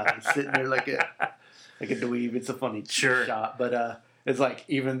it, and I'm sitting there like a dweeb. It's a funny shot, but it's like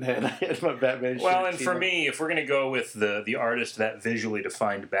even then I had my Batman shirt. Well, and for me, if we're gonna go with the artist that visually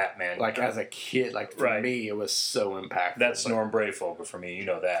defined Batman, like as a kid, like for me, it was so impactful. That's Norm Breyfogle for me. You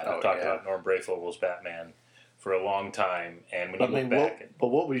know that I've talked about Norm Breyfogle's Batman for a long time, and when you look back, but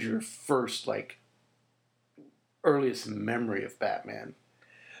what was your first earliest memory of Batman?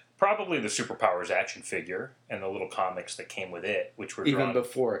 Probably the Superpowers action figure and the little comics that came with it, which were even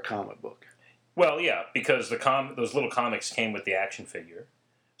before a comic book. Well, yeah, because those little comics came with the action figure.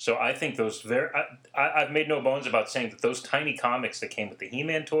 So I think those I've made no bones about saying that those tiny comics that came with the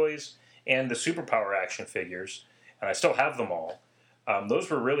He-Man toys and the Superpower action figures, and I still have them all, those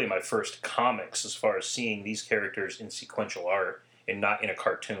were really my first comics as far as seeing these characters in sequential art and not in a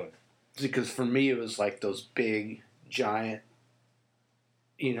cartoon. Because for me, it was like those big, giant,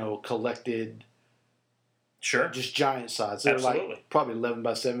 collected... Sure. Just giant size. They're like probably 11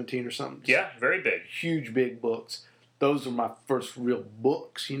 by 17 or something. Yeah, very big. Huge, big books. Those were my first real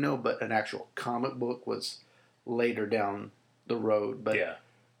books, but an actual comic book was later down the road. But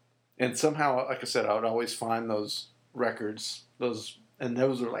and somehow, like I said, I would always find those records, those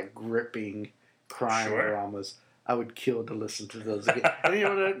are like gripping crime dramas. I would kill to listen to those again.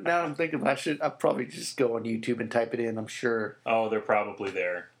 And now I'm thinking I'd probably just go on YouTube and type it in, I'm sure. Oh, they're probably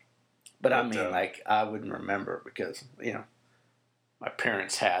there. But I mean, I wouldn't remember because, my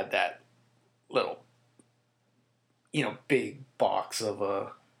parents had that little, big box of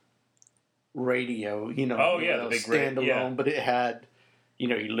a radio, the big standalone, yeah. But it had, you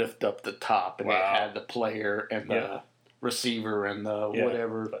lift up the top and it had the player and the receiver and the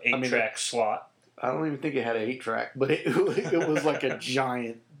whatever. The 8-track slot. I don't even think it had an 8-track, but it was like a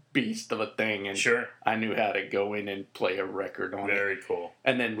giant beast of a thing, and I knew how to go in and play a record on it. Very cool.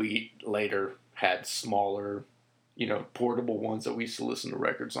 And then we later had smaller, portable ones that we used to listen to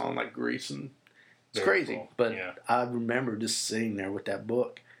records on, like Grease, and it's crazy. Cool. But I remember just sitting there with that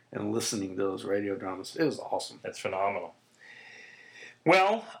book and listening to those radio dramas. It was awesome. That's phenomenal.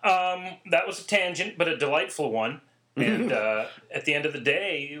 Well, that was a tangent, but a delightful one. And at the end of the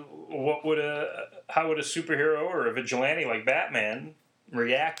day, how would a superhero or a vigilante like Batman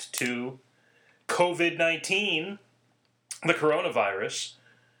react to COVID-19, the coronavirus,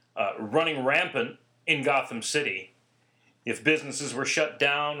 running rampant in Gotham City? If businesses were shut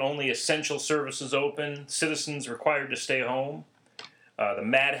down, only essential services open, citizens required to stay home. The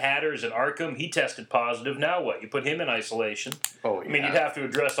Mad Hatter's at Arkham, he tested positive. Now what? You put him in isolation. Oh, yeah. I mean, you'd have to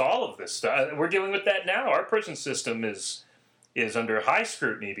address all of this stuff. We're dealing with that now. Our prison system is under high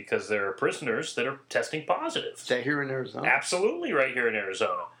scrutiny because there are prisoners that are testing positive. Is that here in Arizona? Absolutely, right here in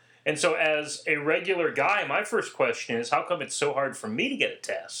Arizona. And so as a regular guy, my first question is, how come it's so hard for me to get a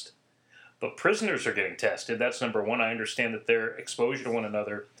test? But prisoners are getting tested. That's number one. I understand that their exposure to one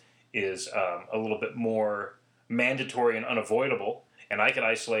another is a little bit more mandatory and unavoidable, and I can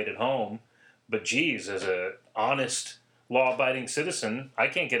isolate at home. But geez, as a honest, law-abiding citizen, I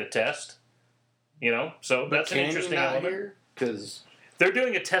can't get a test. So that's an interesting element. Because they're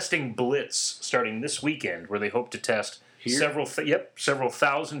doing a testing blitz starting this weekend, where they hope to test several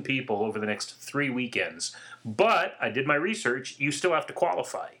thousand people over the next 3 weekends. But I did my research. You still have to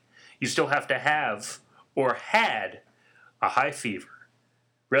qualify. You still have to have or had a high fever,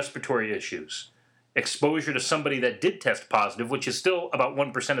 respiratory issues, exposure to somebody that did test positive, which is still about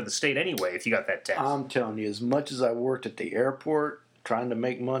 1% of the state anyway, if you got that test. I'm telling you, as much as I worked at the airport trying to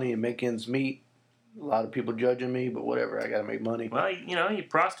make money and make ends meet, a lot of people judging me, but whatever, I got to make money. Well, you're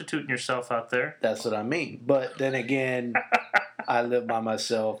prostituting yourself out there. That's what I mean. But then again, I live by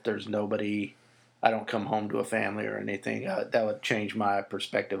myself. There's nobody. I don't come home to a family or anything. That would change my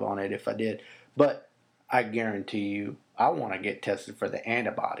perspective on it if I did. But I guarantee you, I want to get tested for the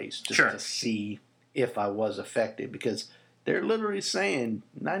antibodies just to see if I was affected, because they're literally saying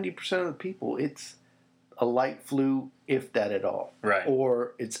 90% of the people, it's a light flu, if that at all. Right.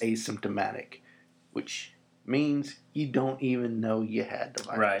 Or it's asymptomatic, which means you don't even know you had the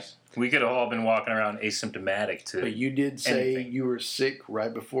virus. Right. We could have all been walking around asymptomatic too. But you did say you were sick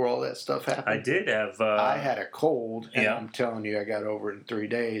right before all that stuff happened. I did have. I had a cold, and I'm telling you, I got over it in 3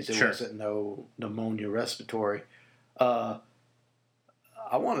 days. It Sure. wasn't no pneumonia respiratory.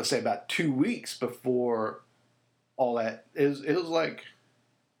 I want to say about 2 weeks before all that. It was like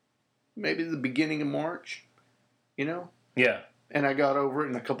maybe the beginning of March, Yeah. And I got over it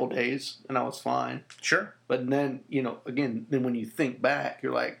in a couple days, and I was fine. Sure. But then, again, then when you think back,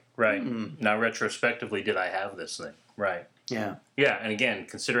 you're like, right. Now, retrospectively, did I have this thing? Right. Yeah. Yeah, and again,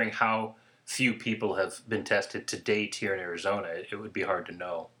 considering how few people have been tested to date here in Arizona, it would be hard to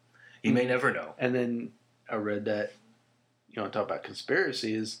know. You may never know. And then I read that, talk about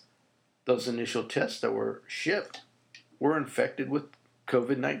conspiracies, those initial tests that were shipped were infected with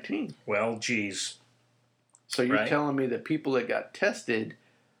COVID-19. Well, geez. So you're telling me that people that got tested,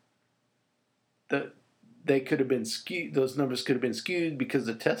 that they could have been skewed, those numbers could have been skewed because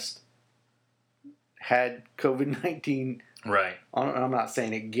the test had COVID-19. Right. I'm not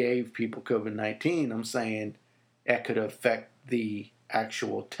saying it gave people COVID-19. I'm saying that could affect the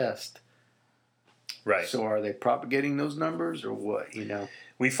actual test. Right. So are they propagating those numbers or what,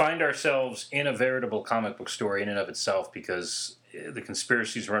 We find ourselves in a veritable comic book story in and of itself because the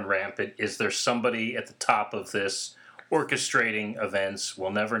conspiracies run rampant. Is there somebody at the top of this orchestrating events?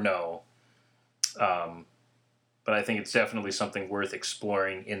 We'll never know. But I think it's definitely something worth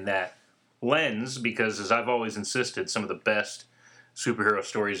exploring in that lens because, as I've always insisted, some of the best superhero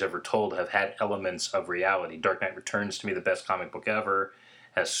stories ever told have had elements of reality. Dark Knight Returns, to me, the best comic book ever,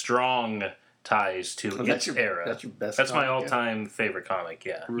 has strong ties to its era. That's your best. That's my all-time favorite comic.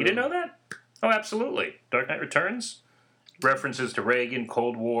 Yeah, really? You didn't know that? Oh, absolutely. Dark Knight Returns, references to Reagan,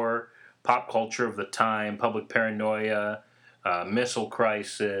 Cold War, pop culture of the time, public paranoia, missile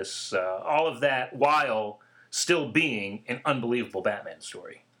crisis, all of that, while still being an unbelievable Batman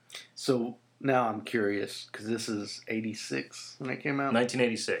story. So now I'm curious because this is '86 when it came out.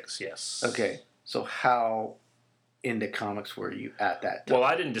 1986, yes. Okay, so how into comics were you at that time? Well,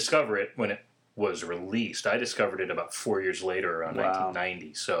 I didn't discover it when it was released. I discovered it about 4 years later, around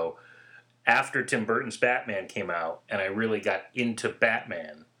 1990. So after Tim Burton's Batman came out, and I really got into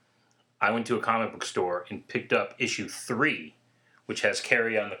Batman, I went to a comic book store and picked up issue 3, which has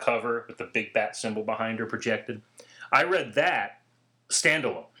Carrie on the cover with the big bat symbol behind her projected. I read that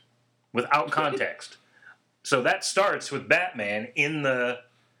standalone, without context. So that starts with Batman in the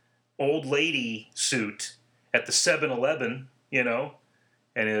old lady suit at the 7-Eleven,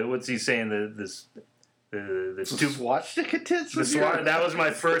 and what's he saying? The swatch tickets. That was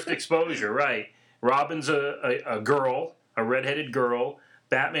my first exposure, right? Robin's a girl, a redheaded girl.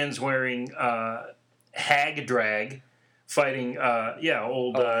 Batman's wearing hag drag fighting,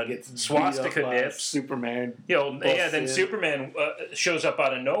 Gets swastika beat up by nips. Superman. Then Superman shows up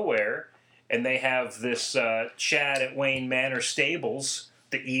out of nowhere, and they have this Chad at Wayne Manor stables,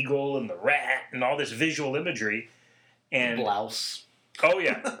 the eagle and the rat, and all this visual imagery. And Blouse. Oh,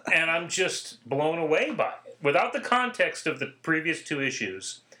 yeah. And I'm just blown away by it. Without the context of the previous 2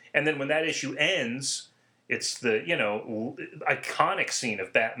 issues, and then when that issue ends, it's the, iconic scene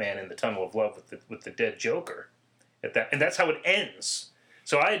of Batman in the Tunnel of Love with the dead Joker. And that's how it ends.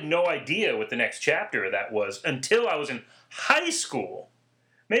 So I had no idea what the next chapter of that was until I was in high school.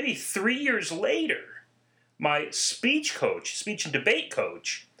 Maybe 3 years later, my speech and debate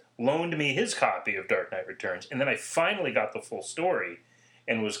coach, loaned me his copy of Dark Knight Returns, and then I finally got the full story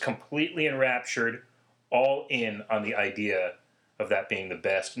and was completely enraptured, all in on the idea of that being the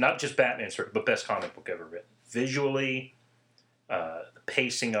best, not just Batman story, but best comic book ever written. Visually, the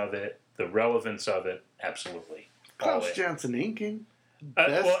pacing of it, the relevance of it, absolutely. Klaus Janson inking.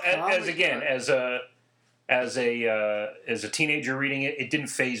 As a teenager reading it, it didn't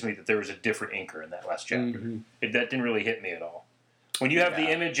faze me that there was a different inker in that last chapter. Mm-hmm. That didn't really hit me at all. When you have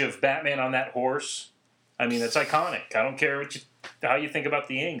the image of Batman on that horse, I mean, it's iconic. I don't care how you think about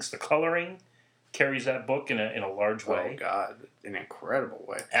the inks. The coloring carries that book in a large way. Oh, God. An incredible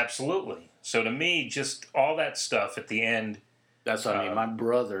way. Absolutely. So to me, just all that stuff at the end. That's what I mean. My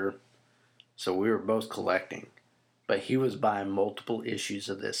brother, so we were both collecting, but he was buying multiple issues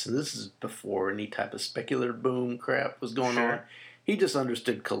of this. And this is before any type of speculative boom crap was going on. He just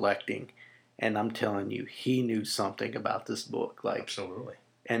understood collecting. And I'm telling you, he knew something about this book. Absolutely.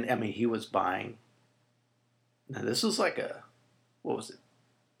 And, I mean, he was buying. Now, this was like what was it?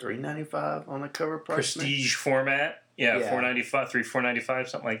 $3.95 on the cover price? Prestige format. Yeah, $4.95, $4.95,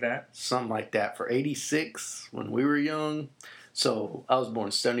 something like that. Something like that for 86 when we were young. So I was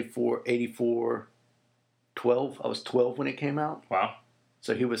born 74, 84, 12. I was 12 when it came out. Wow.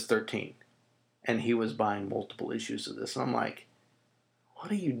 So he was 13. And he was buying multiple issues of this. And I'm like,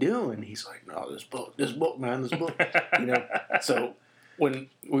 what are you doing? He's like, no, this book, man, this book. So when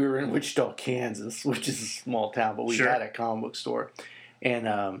we were in Wichita, Kansas, which is a small town, but we had a comic book store.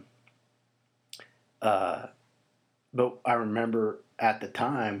 And, but I remember at the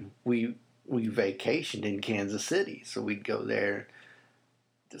time we vacationed in Kansas City, so we'd go there,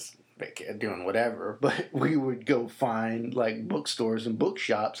 just doing whatever. But we would go find like bookstores and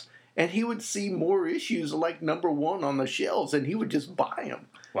bookshops, and he would see more issues like number 1 on the shelves, and he would just buy them.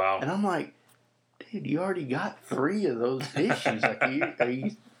 Wow! And I'm like, dude, you already got 3 of those issues. Like,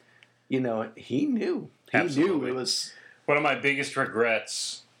 he knew. Absolutely. Knew it was. One of my biggest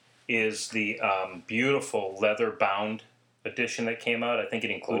regrets is the beautiful leather-bound edition that came out. I think it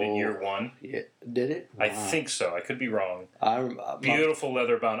included year 1. Yeah, did it? I think so. I could be wrong. Beautiful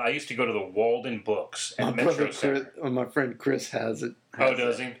leather-bound. I used to go to the Walden Books at Metro Center. My friend Chris has it.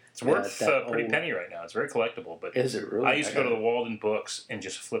 Does he? It's worth a pretty penny right now. It's very collectible. But is it really? I used to go to the Walden Books and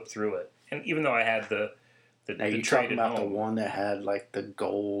just flip through it. And even though I had the you talking about the one that had like the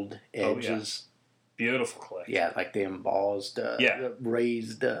gold edges? Beautiful collection. Yeah, like the embossed,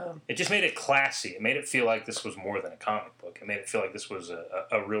 raised. It just made it classy. It made it feel like this was more than a comic book. It made it feel like this was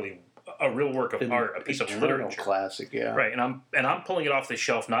a real work of art, a piece of literature. Classic, yeah. Right, and I'm pulling it off the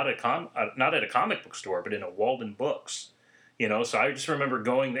shelf not at a comic book store, but in a Walden Books. So I just remember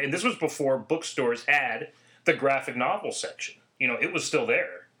going, and this was before bookstores had the graphic novel section. It was still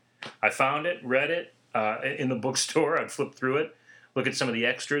there. I found it, read it in the bookstore. I'd flip through it. Look at some of the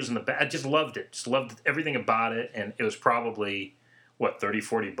extras and I just loved it. Just loved everything about it. And it was probably,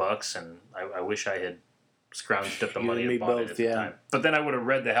 $30-$40, and I wish I had scrounged up the money and bought it at the time. But then I would have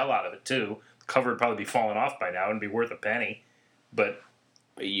read the hell out of it too. The cover would probably be falling off by now and be worth a penny. But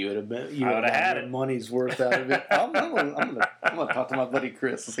you would have been. You would have had your money's worth out of it. I'm gonna talk to my buddy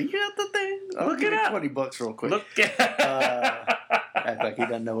Chris and say, "You got the thing? Look it up. $20 real quick." Look. Act like he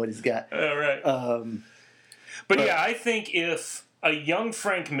doesn't know what he's got. All right. But yeah, I think if a young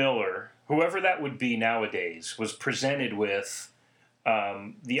Frank Miller, whoever that would be nowadays, was presented with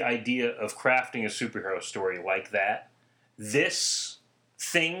the idea of crafting a superhero story like that, this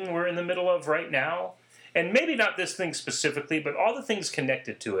thing we're in the middle of right now, and maybe not this thing specifically, but all the things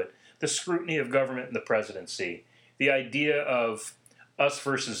connected to it, the scrutiny of government and the presidency, the idea of us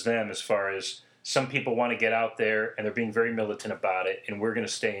versus them as far as some people want to get out there and they're being very militant about it, and we're going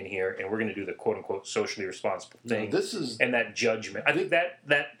to stay in here and we're going to do the quote-unquote socially responsible thing. And that judgment. I think that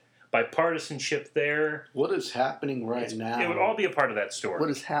bipartisanship there... What is happening right now... It would all be a part of that story. What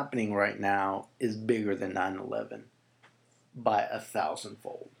is happening right now is bigger than 9/11 by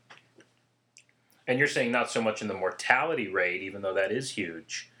 1,000-fold. And you're saying not so much in the mortality rate, even though that is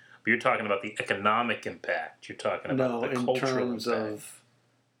huge, But you're talking about the economic impact. You're talking about the cultural impact. No, in terms of,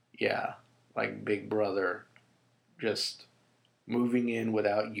 like Big Brother, just moving in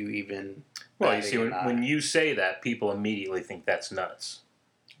without you even. Well, you see, when you say that, people immediately think that's nuts.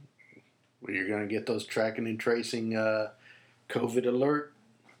 Well, you're going to get those tracking and tracing COVID alert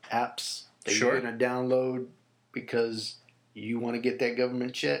apps that you're going to download because you want to get that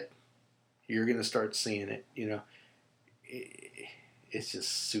government check. You're going to start seeing it. It's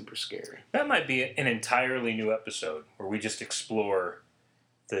just super scary. That might be an entirely new episode where we just explore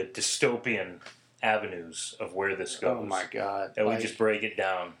the dystopian avenues of where this goes. Oh my God! And we just break it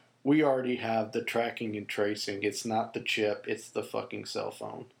down. We already have the tracking and tracing. It's not the chip. It's the fucking cell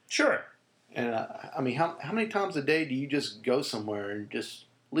phone. Sure. And I mean, how many times a day do you just go somewhere and just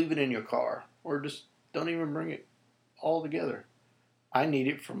leave it in your car, or just don't even bring it all together? I need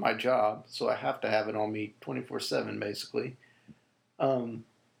it for my job, so I have to have it on me 24/7, basically.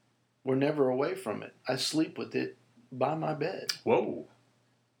 We're never away from it. I sleep with it by my bed. Whoa.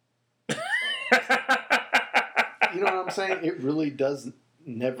 You know what I'm saying? It really does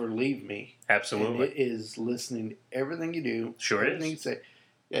never leave me. Absolutely. And it is listening to everything you do. Sure everything is. You say.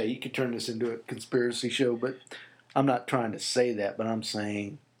 Yeah, you could turn this into a conspiracy show, but I'm not trying to say that, but I'm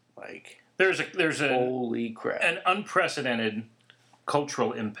saying, like, there's holy crap. An unprecedented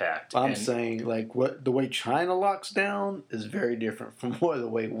cultural impact. I'm saying, like, the way China locks down is very different from the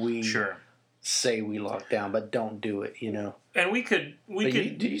way we say we lock down, but don't do it, And we could.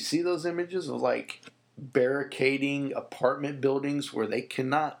 Do you see those images of, like, barricading apartment buildings where they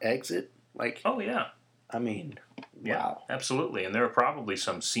cannot exit? Like, oh yeah. I mean, yeah, wow. Absolutely. And there are probably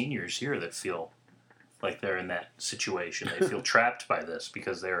some seniors here that feel like they're in that situation. They feel trapped by this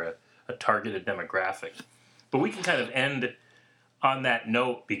because they're a targeted demographic. But we can kind of end on that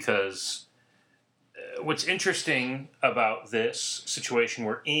note because what's interesting about this situation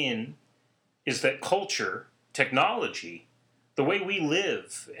we're in is that culture, technology, the way we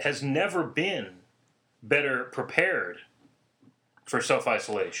live has never been better prepared for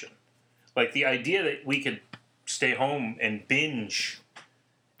self-isolation. Like the idea that we could stay home and binge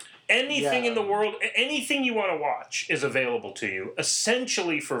anything in the world, anything you want to watch is available to you,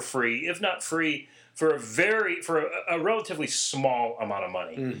 essentially for free, if not free, for a relatively small amount of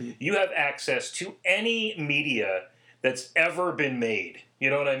money. Mm-hmm. You have access to any media that's ever been made. You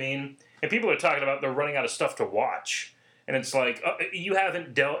know what I mean? And people are talking about they're running out of stuff to watch. And it's like,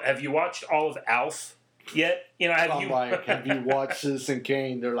 have you watched all of Alf yet? Have you watched Citizen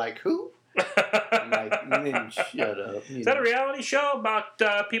Kane? They're like, who? I'm like, man, shut up. Is that a reality show about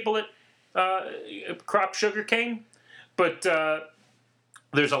people that crop sugar cane? But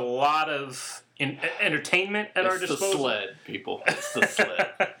there's a lot of entertainment at our disposal. It's the sled, people. It's the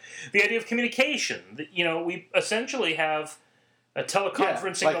sled. The idea of communication. We essentially have a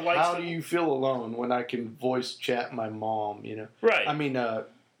teleconferencing. Yeah, like how do you feel alone when I can voice chat my mom? Right. I mean,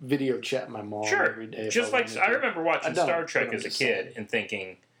 video chat my mom every day. Just like I remember watching Star Trek as a kid and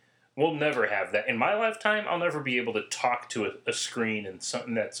thinking, we'll never have that. In my lifetime, I'll never be able to talk to a screen and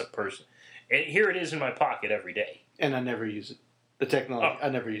something that's a person. And here it is in my pocket every day. And I never use it. The technology, I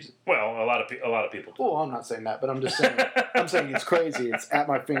never use it. Well, a lot of people do. Well, I'm not saying that, but I'm just saying. I'm saying it's crazy. It's at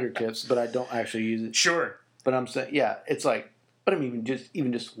my fingertips, but I don't actually use it. Sure. But I'm saying, it's like, but I'm even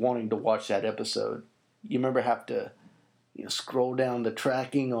just wanting to watch that episode. You remember have to, scroll down the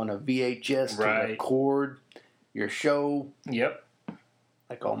tracking on a VHS to record your show. Yep.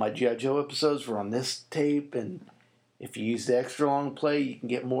 Like all my G.I. Joe episodes were on this tape, and if you use the extra long play, you can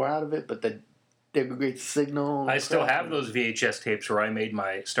get more out of it, but that degrades the signal. I still have those VHS tapes where I made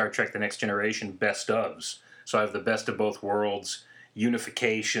my Star Trek The Next Generation best ofs. So I have the best of both worlds,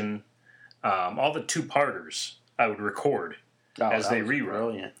 Unification, all the two-parters I would record as they rerun.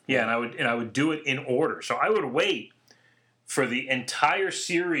 Brilliant. Yeah, and I would do it in order. So I would wait for the entire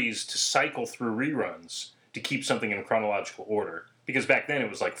series to cycle through reruns to keep something in chronological order. Because back then it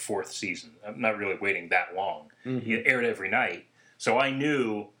was like fourth season. I'm not really waiting that long. Mm-hmm. It aired every night. So I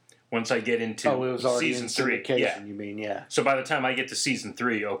knew once I get into season 3. Yeah. You mean, yeah. So by the time I get to season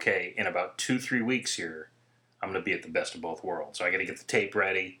 3, okay, in about 2-3 weeks here, I'm going to be at the best of both worlds. So I got to get the tape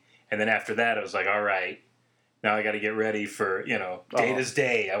ready. And then after that, I was like, all right, now I got to get ready for, Data's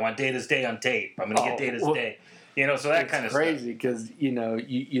Day. I want Data's Day on tape. I'm going to get Data's Day. So that kind of stuff. It's crazy because,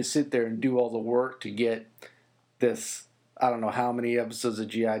 you sit there and do all the work to get this. I don't know how many episodes of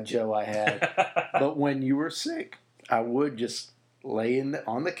G.I. Joe I had. But when you were sick, I would just lay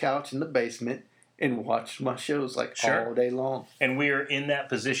on the couch in the basement and watch my shows all day long. And we're in that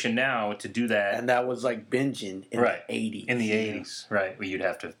position now to do that. And that was like binging in the 80s. In the 80s, right. Where you'd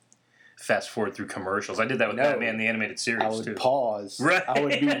have to fast forward through commercials. I did that with Batman the Animated Series, I would too. pause. Right. I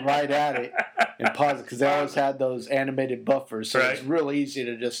would be right at it and pause it because they always had those animated buffers, so it's real easy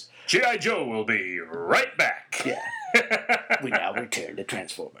to just... G.I. Joe will be right back. Yeah. We now return to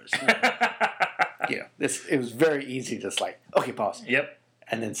Transformers. Yeah, it was very easy, just like, okay, pause. Yep.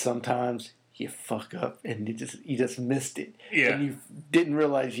 And then sometimes you fuck up and you just missed it. Yeah. And you didn't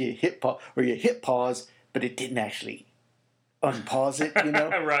realize you hit pause, but it didn't actually unpause it, you know?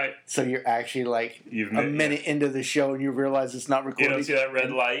 Right. So you're actually like a minute into the show and you realize it's not recording. You don't see that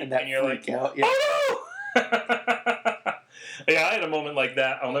red light and you're like, oh no! Yeah, I had a moment like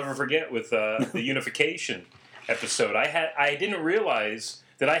that I'll never forget with the Unification episode. I didn't realize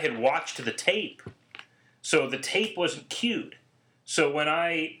that I had watched the tape. So the tape wasn't cued. So when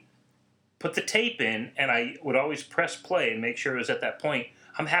I put the tape in, and I would always press play and make sure it was at that point,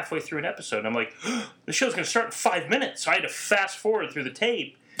 I'm halfway through an episode, and I'm like, the show's going to start in 5 minutes. So I had to fast forward through the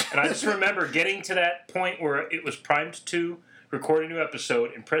tape. And I just remember getting to that point where it was primed to record a new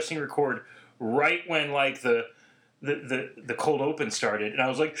episode and pressing record right when, like, the cold open started. And I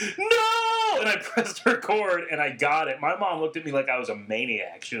was like, no! And I pressed record, and I got it. My mom looked at me like I was a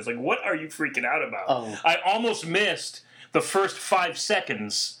maniac. She was like, what are you freaking out about? Oh. I almost missed the first 5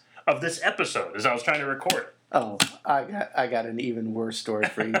 seconds of this episode as I was trying to record it. Oh, I got an even worse story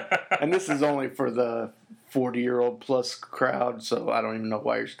for you. And this is only for the 40-year-old plus crowd, so I don't even know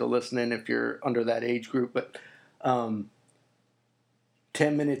why you're still listening if you're under that age group. But 10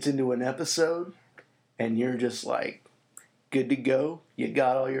 minutes into an episode, and you're just like, good to go. You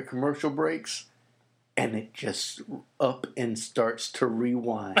got all your commercial breaks, and it just up and starts to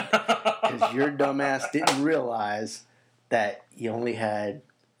rewind. Because your dumbass didn't realize that you only had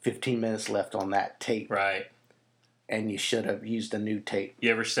 15 minutes left on that tape. Right. And you should have used a new tape. You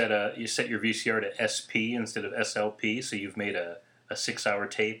ever set your VCR to SP instead of SLP, so you've made a 6-hour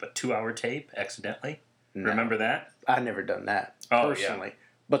tape, a 2-hour tape accidentally? No. Remember that? I never done that personally. Yeah.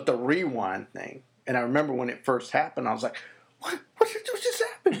 But the rewind thing, and I remember when it first happened, I was like, what just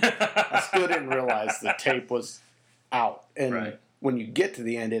happened? I still didn't realize the tape was out. And when you get to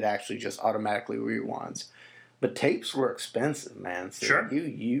the end, it actually just automatically rewinds. But tapes were expensive, man. So sure.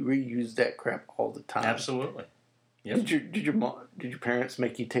 You reuse that crap all the time. Absolutely. Yep. Did your parents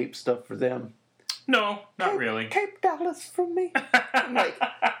make you tape stuff for them? No, not really. Tape dollars from me. I'm like,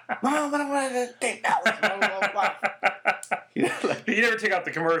 Mom, I don't want to tape dollars. You never take out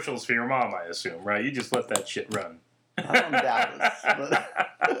the commercials for your mom, I assume, right? You just let that shit run. I'm Dallas,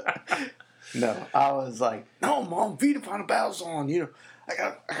 but no, I was like, no, Mom, Vita Final Battle's on. You know, I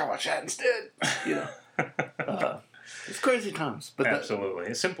got watch that instead. You know, it's crazy times, but absolutely,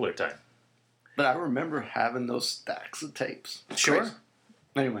 a simpler time. But I remember having those stacks of tapes. Sure. Crazy.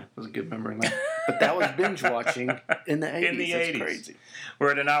 Anyway, it was a good memory lane. But that was binge watching in the 80s. In the 80s. It's crazy.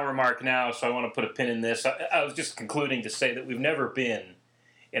 We're at an hour mark now, so I want to put a pin in this. I was just concluding to say that we've never been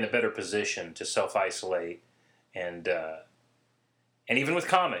in a better position to self-isolate. And even with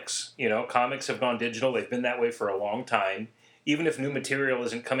comics, you know, comics have gone digital. They've been that way for a long time. Even if new material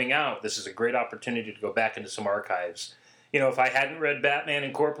isn't coming out, this is a great opportunity to go back into some archives. You know, if I hadn't read Batman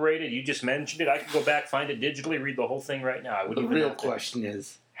Incorporated, you just mentioned it, I could go back, find it digitally, read the whole thing right now. The real question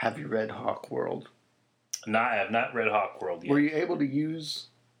is, have you read Hawkworld? No, I have not read Hawkworld yet. Were you able to use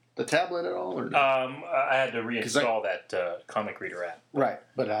the tablet at all? Or no? I had to reinstall that comic reader app. Right,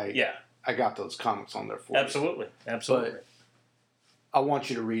 but I got those comics on there for Absolutely. you. Absolutely. But I want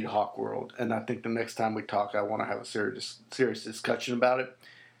you to read Hawkworld, and I think the next time we talk, I want to have a serious discussion about it.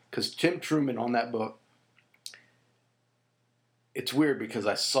 Because Tim Truman on that book, it's weird because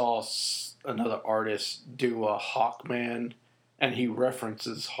I saw another artist do a Hawkman, and he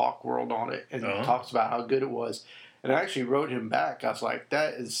references Hawkworld on it, and he talks about how good it was. And I actually wrote him back. I was like,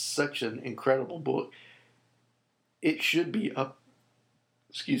 that is such an incredible book. It should be up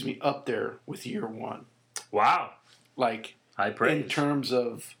there with Year One. Wow. Like, high praise. In terms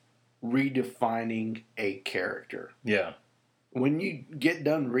of redefining a character. Yeah. When you get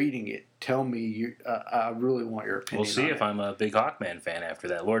done reading it, tell me. I really want your opinion. We'll see if I'm a big Hawkman fan after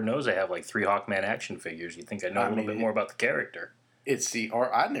that. Lord knows I have like 3 Hawkman action figures. You think I know a little bit more about the character? It's the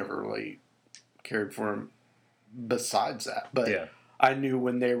art. I never really cared for him besides that. But yeah. I knew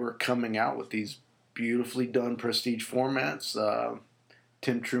when they were coming out with these beautifully done prestige formats,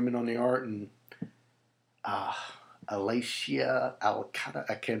 Tim Truman on the art and Alicia Alcata.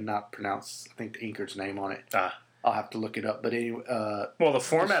 I cannot pronounce, I think, the inker's name on it. I'll have to look it up. But anyway. Well, the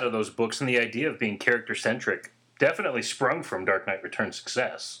format of those books and the idea of being character-centric definitely sprung from Dark Knight Returns'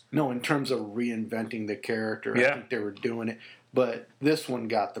 success. No, in terms of reinventing the character, I think they were doing it. But this one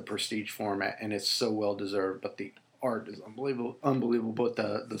got the prestige format, and it's so well-deserved. But the art is unbelievable. But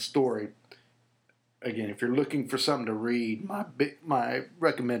the story, again, if you're looking for something to read, my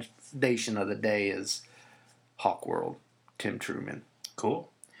recommendation of the day is Hawkworld, Tim Truman. Cool.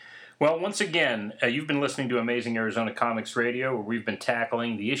 Well, once again, you've been listening to Amazing Arizona Comics Radio, where we've been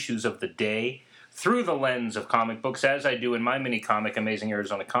tackling the issues of the day through the lens of comic books, as I do in my mini comic, Amazing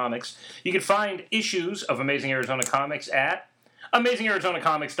Arizona Comics. You can find issues of Amazing Arizona Comics at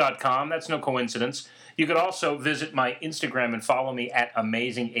AmazingArizonaComics.com. That's no coincidence. You could also visit my Instagram and follow me at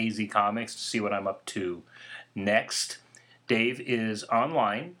AmazingAZComics to see what I'm up to next. Dave is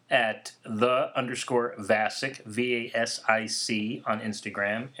online at _Vasic, VASIC, on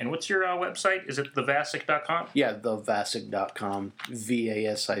Instagram. And what's your website? Is it thevasic.com? Yeah, thevasic.com,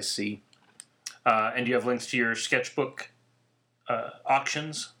 VASIC. And do you have links to your sketchbook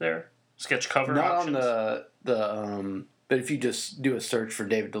auctions there? Sketch cover auctions? Not on but if you just do a search for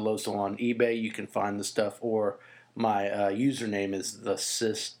David Deloso on eBay, you can find the stuff. Or my username is the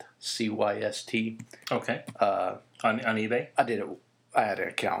Cyst, CYST. Okay. On eBay? I had an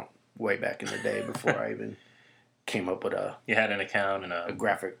account way back in the day before I even came up with You had an account and a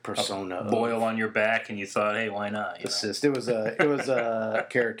graphic persona. A boil on your back, and you thought, hey, why not? The Cyst. It was a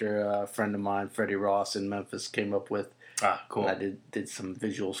character a friend of mine, Freddie Ross in Memphis, came up with. Ah, cool. And I did some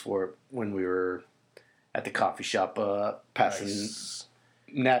visuals for it when we were at the coffee shop passing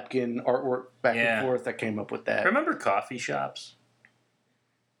napkin artwork back and forth. I came up with that. Remember coffee shops?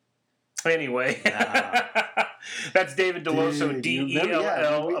 Anyway, that's David Deloso,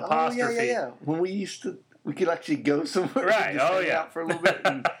 DELL apostrophe. Yeah. When we could actually go somewhere, right? Out for a little bit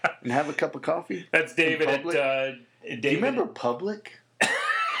and have a cup of coffee. That's David at David. Do you remember Public?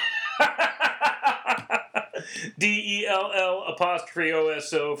 DELL apostrophe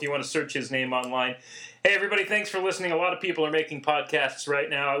OSO if you want to search his name online. Hey, everybody, thanks for listening. A lot of people are making podcasts right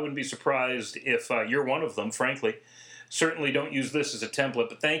now. I wouldn't be surprised if you're one of them, frankly. Certainly don't use this as a template,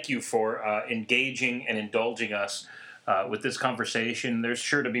 but thank you for engaging and indulging us with this conversation. There's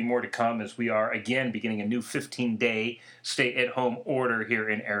sure to be more to come as we are, again, beginning a new 15-day stay-at-home order here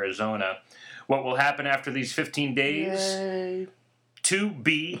in Arizona. What will happen after these 15 days? Yay. To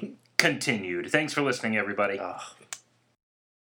be continued. Thanks for listening, everybody.